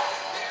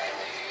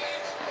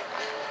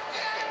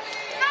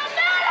 No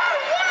matter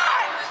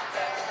what!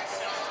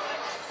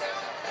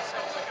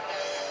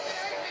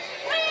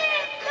 We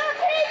the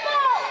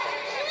people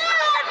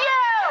love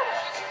you!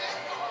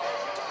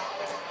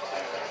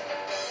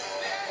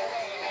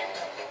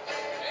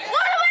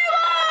 What do we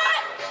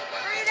want?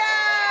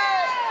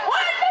 Freedom!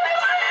 When do we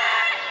want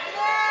it?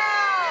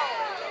 Now!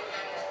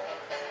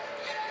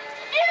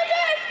 You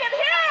guys can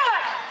hear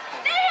us,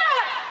 see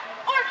us,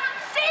 or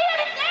see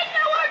anything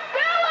that we're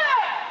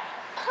doing!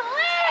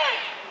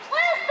 Please,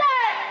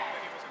 listen!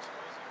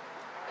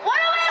 What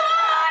do we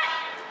want?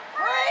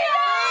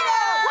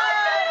 Freedom! When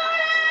do we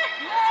want it?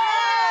 Now!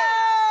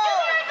 You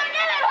guys are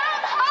getting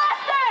held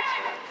hostage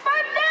for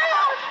no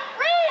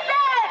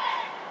reason!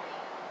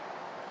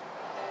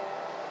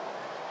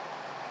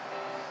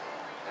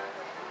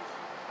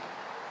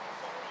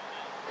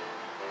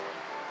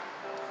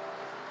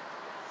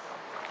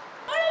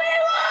 What do we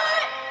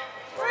want?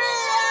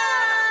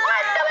 Freedom!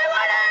 When do we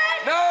want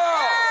it?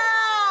 Now!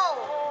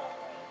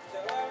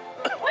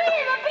 We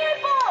the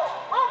people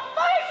will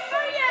fight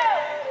for you,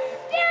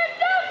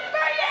 stand up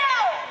for you,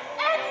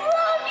 and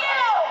love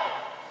you!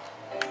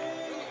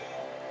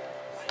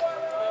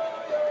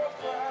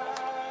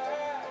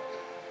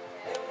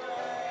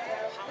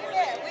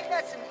 We've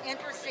got some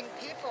interesting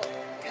people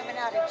coming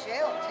out of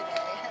jail today.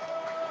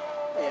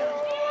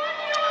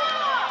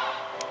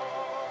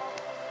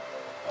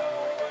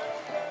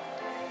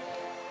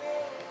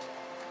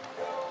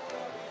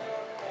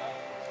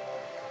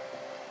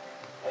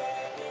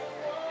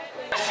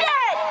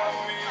 Shit!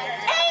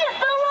 Is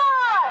the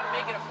law!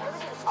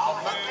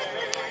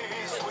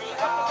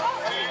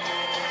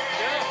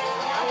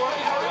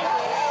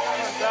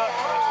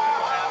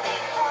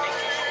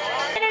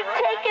 Getting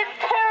taken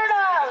care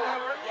of!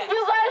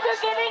 You guys are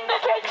getting to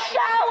take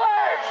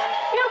showers!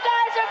 You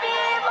guys are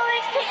being able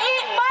to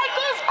eat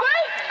Michael's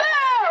great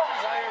food!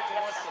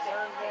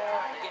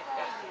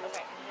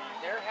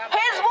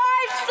 His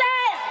wife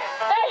says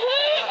that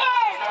he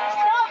is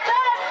the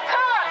best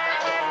cook!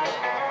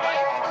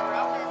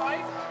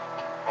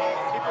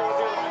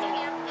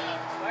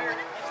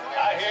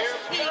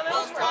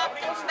 People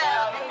talking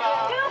about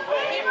two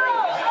people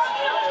of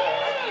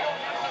Eugene!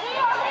 We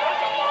are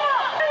making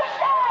up!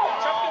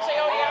 Trump can say,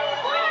 oh yeah,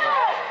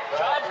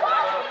 the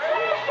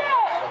Constitution!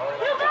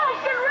 You guys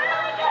should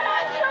really get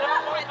into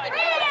it!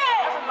 Read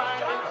it!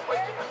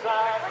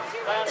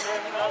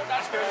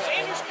 That's where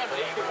Sanders comes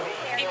in.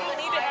 People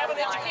need to have an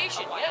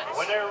education, yes.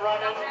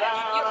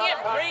 You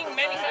can't bring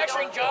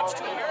manufacturing jobs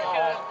to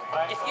America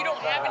if you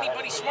don't have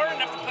anybody smart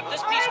enough to put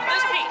this piece with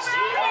this piece.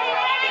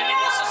 And in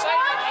this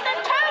society, we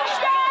don't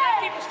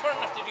have people smart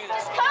enough to do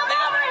this. Come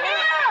over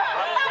here!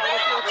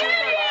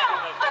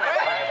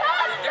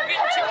 They're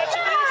getting too much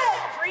of this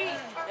free.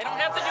 They don't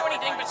have to do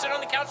anything but sit on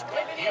the couch and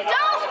play video games.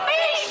 Don't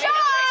be shy!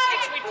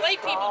 We play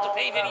people to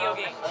play video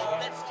games.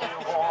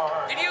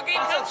 Video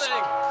game companies.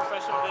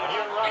 Professional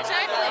video games.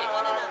 Exactly.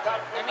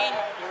 I mean,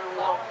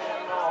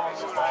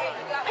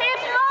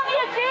 Kids love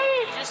you,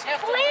 Gene. you just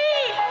have to.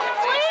 Please,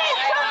 please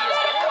come to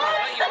the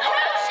Constitution.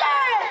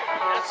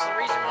 That's the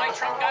reason why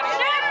Trump got in.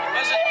 It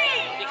wasn't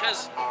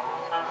because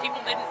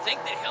people didn't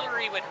think that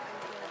Hillary would.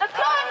 The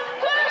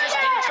Constitution. They just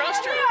didn't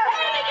trust her. We are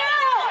handing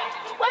out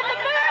with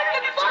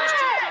American She was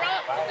too flag.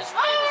 corrupt. It was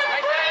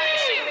right back in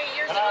the same 8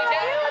 years that we've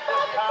had.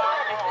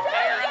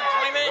 Higher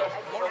unemployment,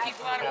 more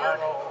people out of work,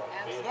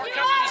 more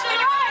companies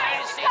leaving the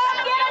United States. Come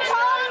get a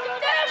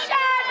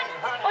Constitution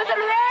with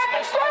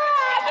American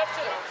flag. Up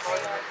to it.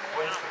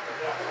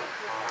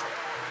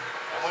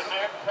 When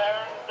they're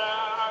tearing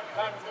down our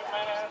country,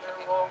 man,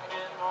 they're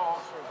walking on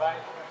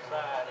survival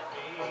society.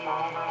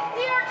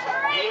 We are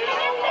trying to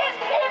get these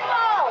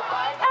people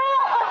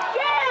out of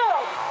jail.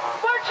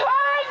 We're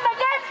trying to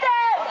get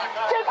them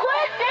to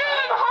quit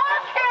being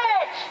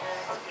hostage.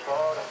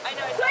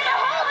 Quit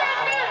holding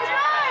these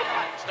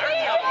rights.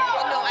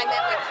 No, I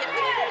meant with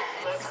him.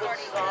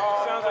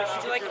 Sounds like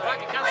Would you like the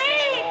pocket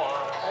constitution?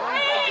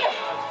 Please,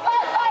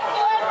 let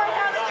Michael Emry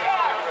come to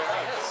jail.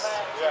 Just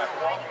let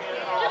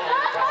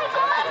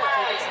Michael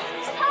Emry.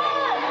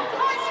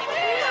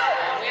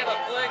 We have a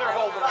good.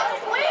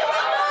 We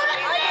will not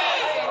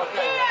leave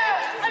here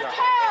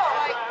until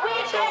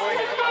we get to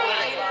see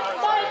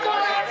Michael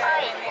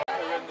Emry.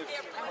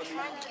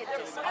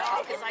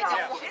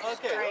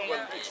 okay.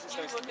 Well,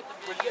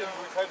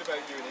 we've heard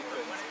about you in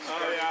England.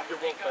 Oh yeah. You're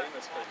world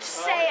famous.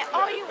 Say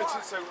all you want.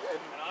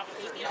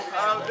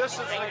 This is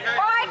the guy.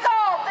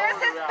 Michael, this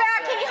is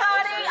Becky,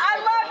 honey. I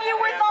love you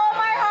with all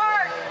my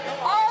heart.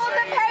 All of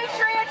the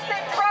patriots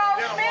that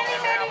drove many,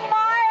 many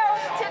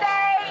miles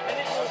today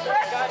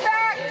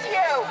respect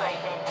you.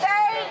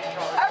 They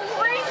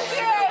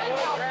appreciate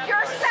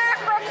your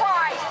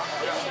sacrifice.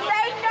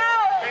 They know.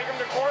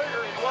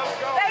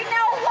 They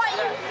know what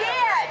you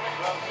did.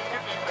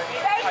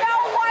 They know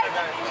why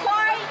they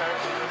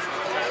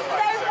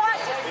want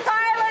to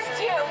silence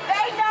you.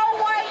 They know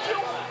why you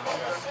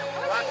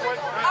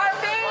are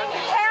being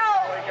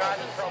held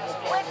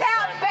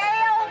without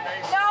bail,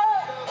 no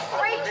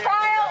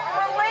pre-trial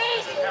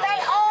release. They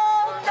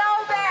all know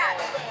that.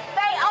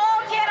 They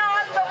all get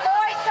on the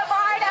Voice of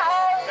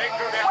Idaho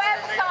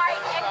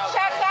website and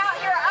check out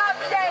your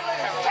updates,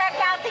 check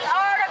out the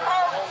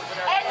articles,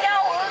 and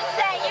know who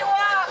set you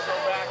up.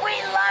 We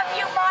love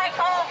you,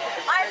 Michael.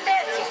 I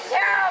miss you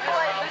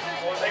terribly.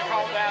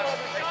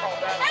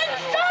 And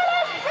so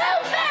does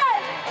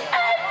Rufus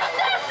and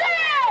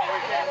Sissy!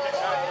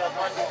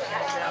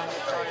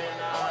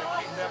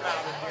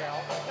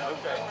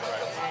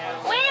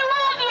 We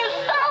love you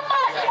so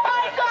much,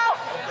 Michael!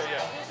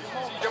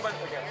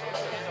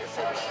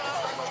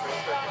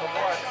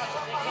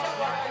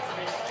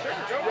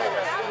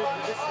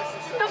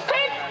 The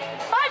big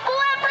Michael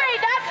Emry,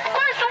 that's the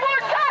person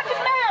we're talking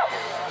about!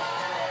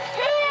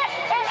 He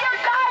and your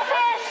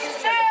guys'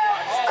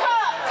 food's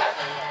cooked!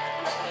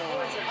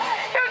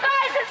 Your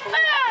guys'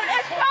 food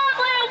is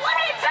probably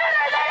way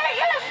better than it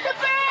used to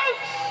be!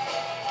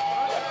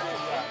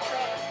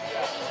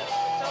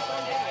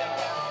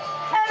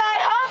 And I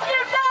hope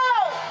you know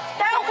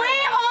that we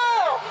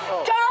all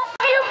don't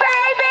love you,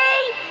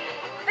 baby!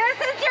 This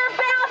is your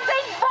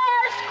bouncing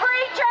forest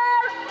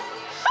creature!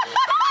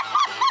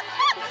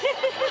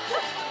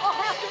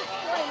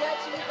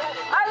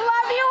 I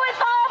love you with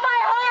all my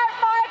heart,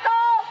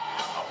 Michael!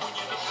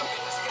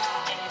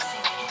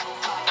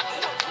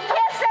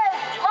 Kisses!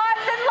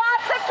 Lots and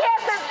lots of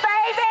kisses,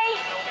 baby!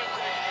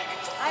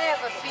 I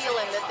have a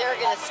feeling that they're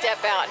going to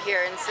step out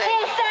here and say,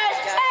 He says,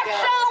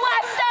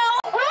 XOXO!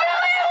 What do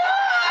we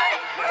want?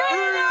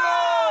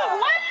 Freedom!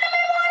 When do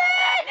we want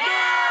it?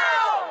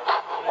 Now!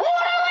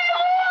 What do we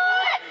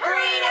want?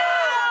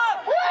 Freedom!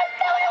 When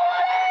do we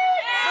want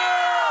it?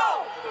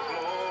 Now!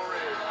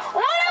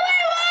 What do we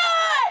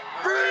want?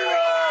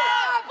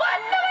 Freedom! When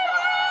do we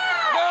want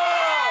it?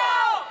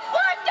 Now!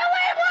 What do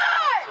we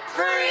want?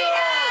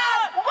 Freedom!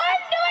 When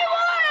do we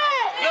want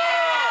it?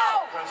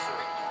 Now!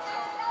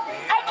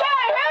 I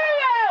can't hear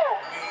you!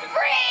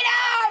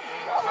 Freedom!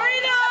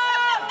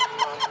 Freedom!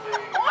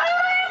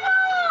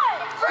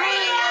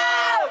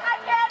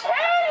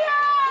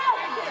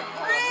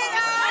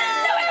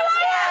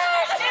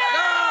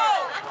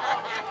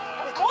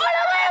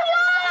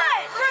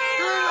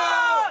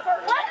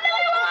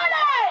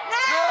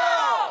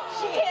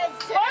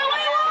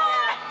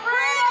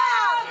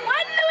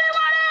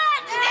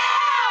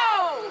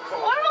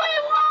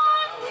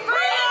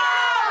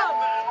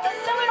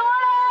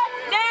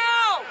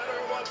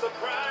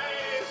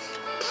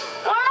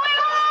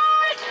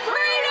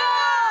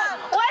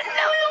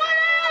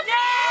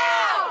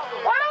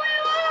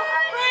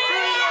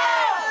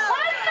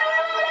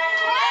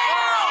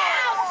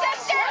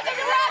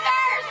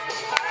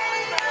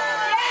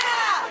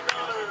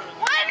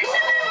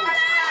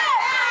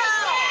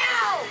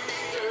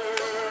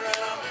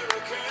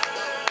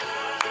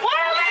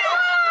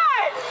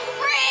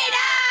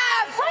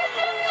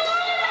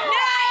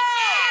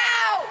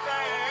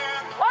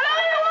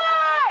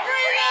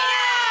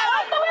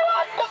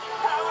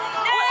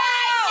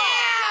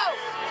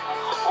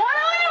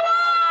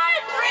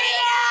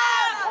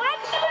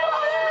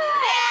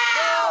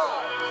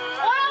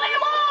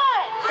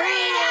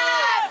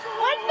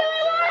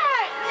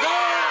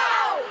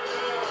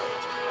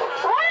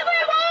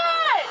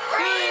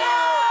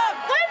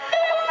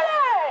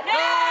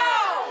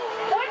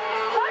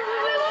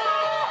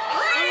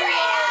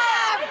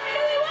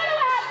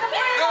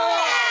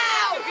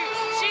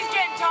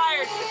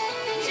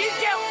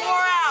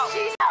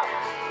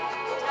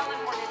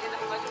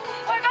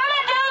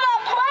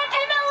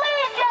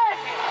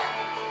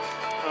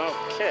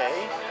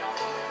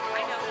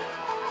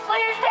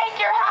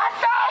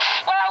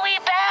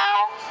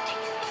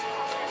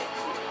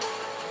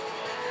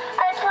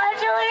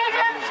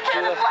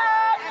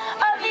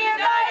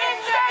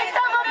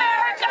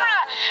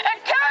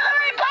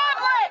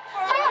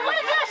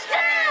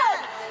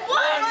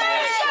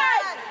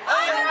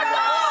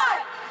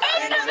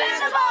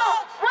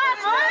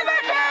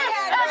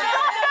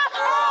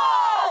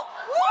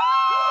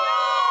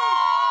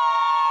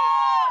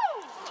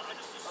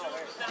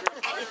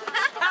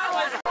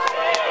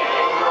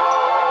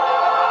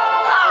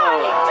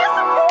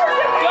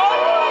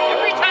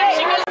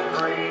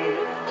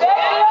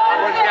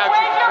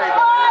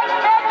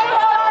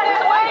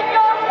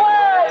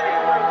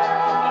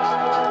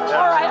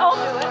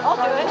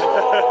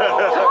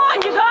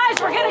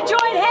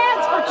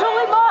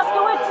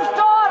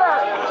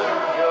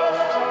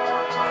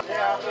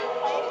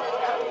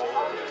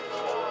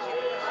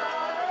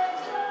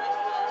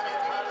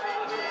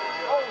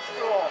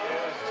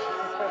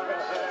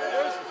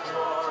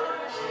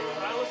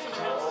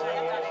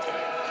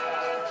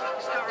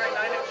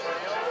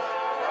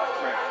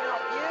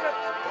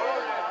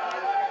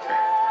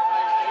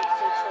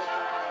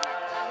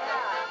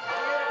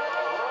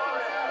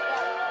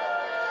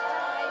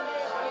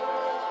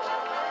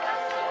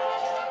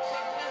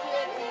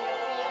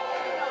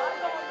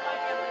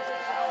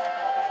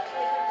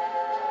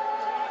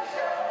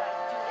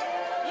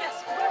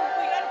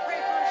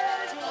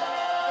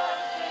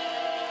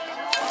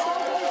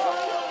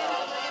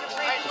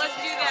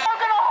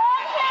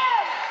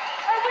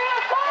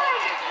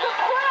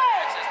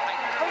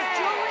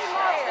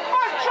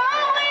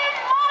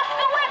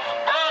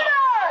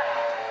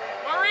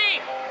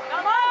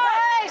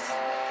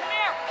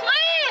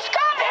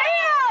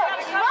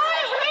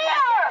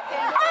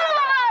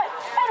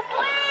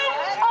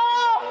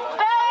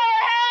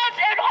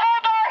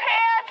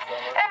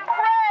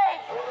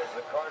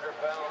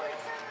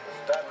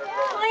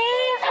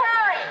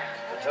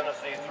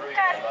 Our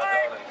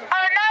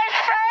nice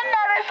friend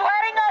that is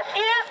letting us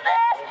use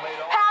this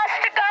has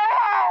to go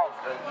home.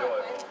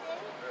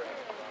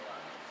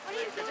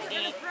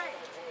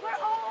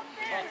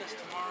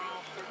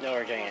 No,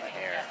 we're doing it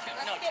here.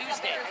 No,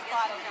 Tuesday.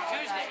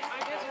 Tuesday.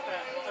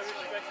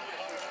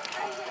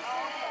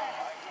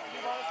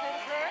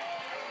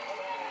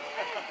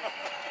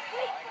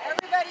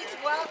 Everybody's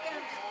welcome.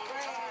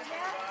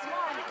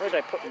 Where did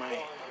I put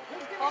my...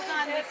 Hold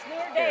on, Miss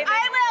Here.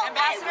 I will.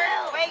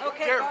 Ambassador, wait.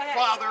 Okay, Dear go ahead.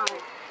 Father,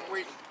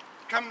 we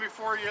come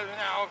before you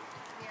now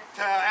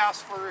to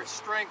ask for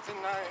strength and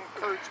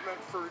encouragement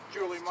for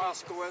Julie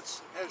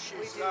Moskowitz as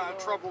she's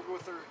troubled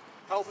with her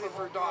health of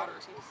her daughter.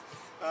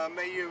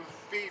 May you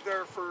be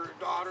there for her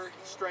daughter,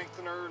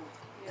 strengthen her,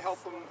 and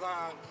help them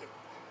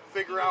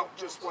figure out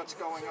just what's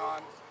going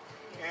on,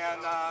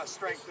 and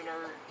strengthen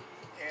her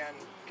and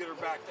get her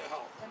back to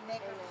health.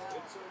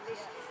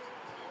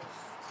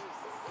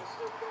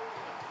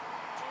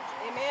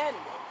 Amen.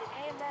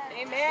 Amen.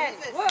 Amen.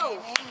 Whoa.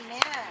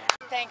 Amen.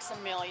 Thanks a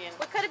million.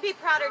 We couldn't be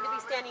prouder to be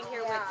standing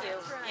here with you.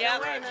 Yeah.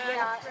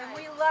 Yeah, and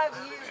we love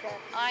you.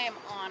 I am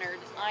honored.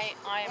 I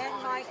am And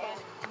honored. Michael.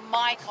 And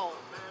Michael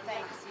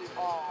thanks you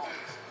all.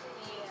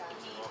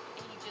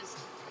 He just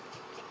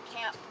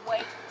can't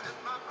wait to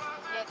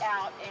get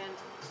out and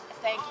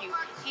thank you.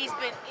 He's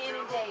been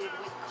inundated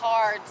with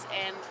cards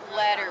and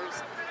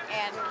letters,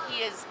 and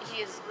he is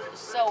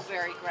so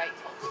very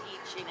grateful to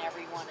each and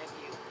every one of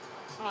you.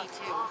 Me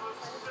too.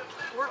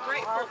 We're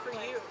grateful for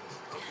you.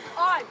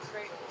 I'm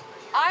grateful.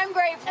 I'm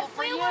grateful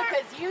for you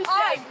because you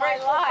I'm saved my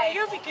grateful life. for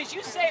you because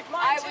you saved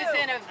mine I too. was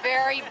in a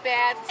very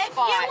bad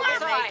spot,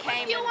 and they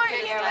came If you and weren't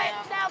picked here me right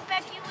up. now,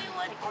 Becky, we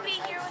wouldn't be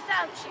here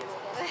without you.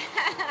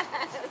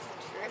 That's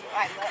true.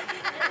 I love you.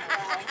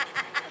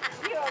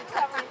 You are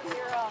coming to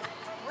your own.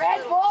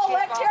 Red Bull,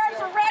 let's hear it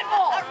for Red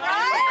Bull. All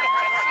right.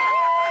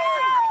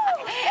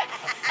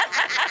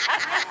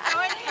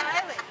 Going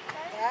Kylie.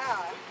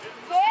 Yeah.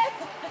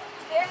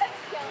 This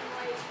young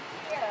lady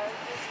here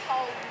just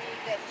told me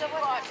that you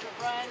ought to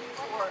run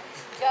for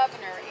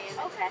governor in.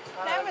 Okay.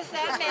 That was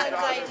that man's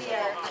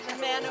idea. The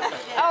man over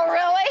there. Oh,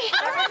 really?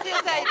 That was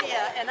his idea,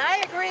 and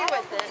I agree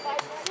with it.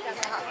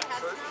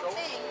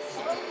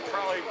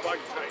 Probably bug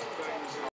type thing.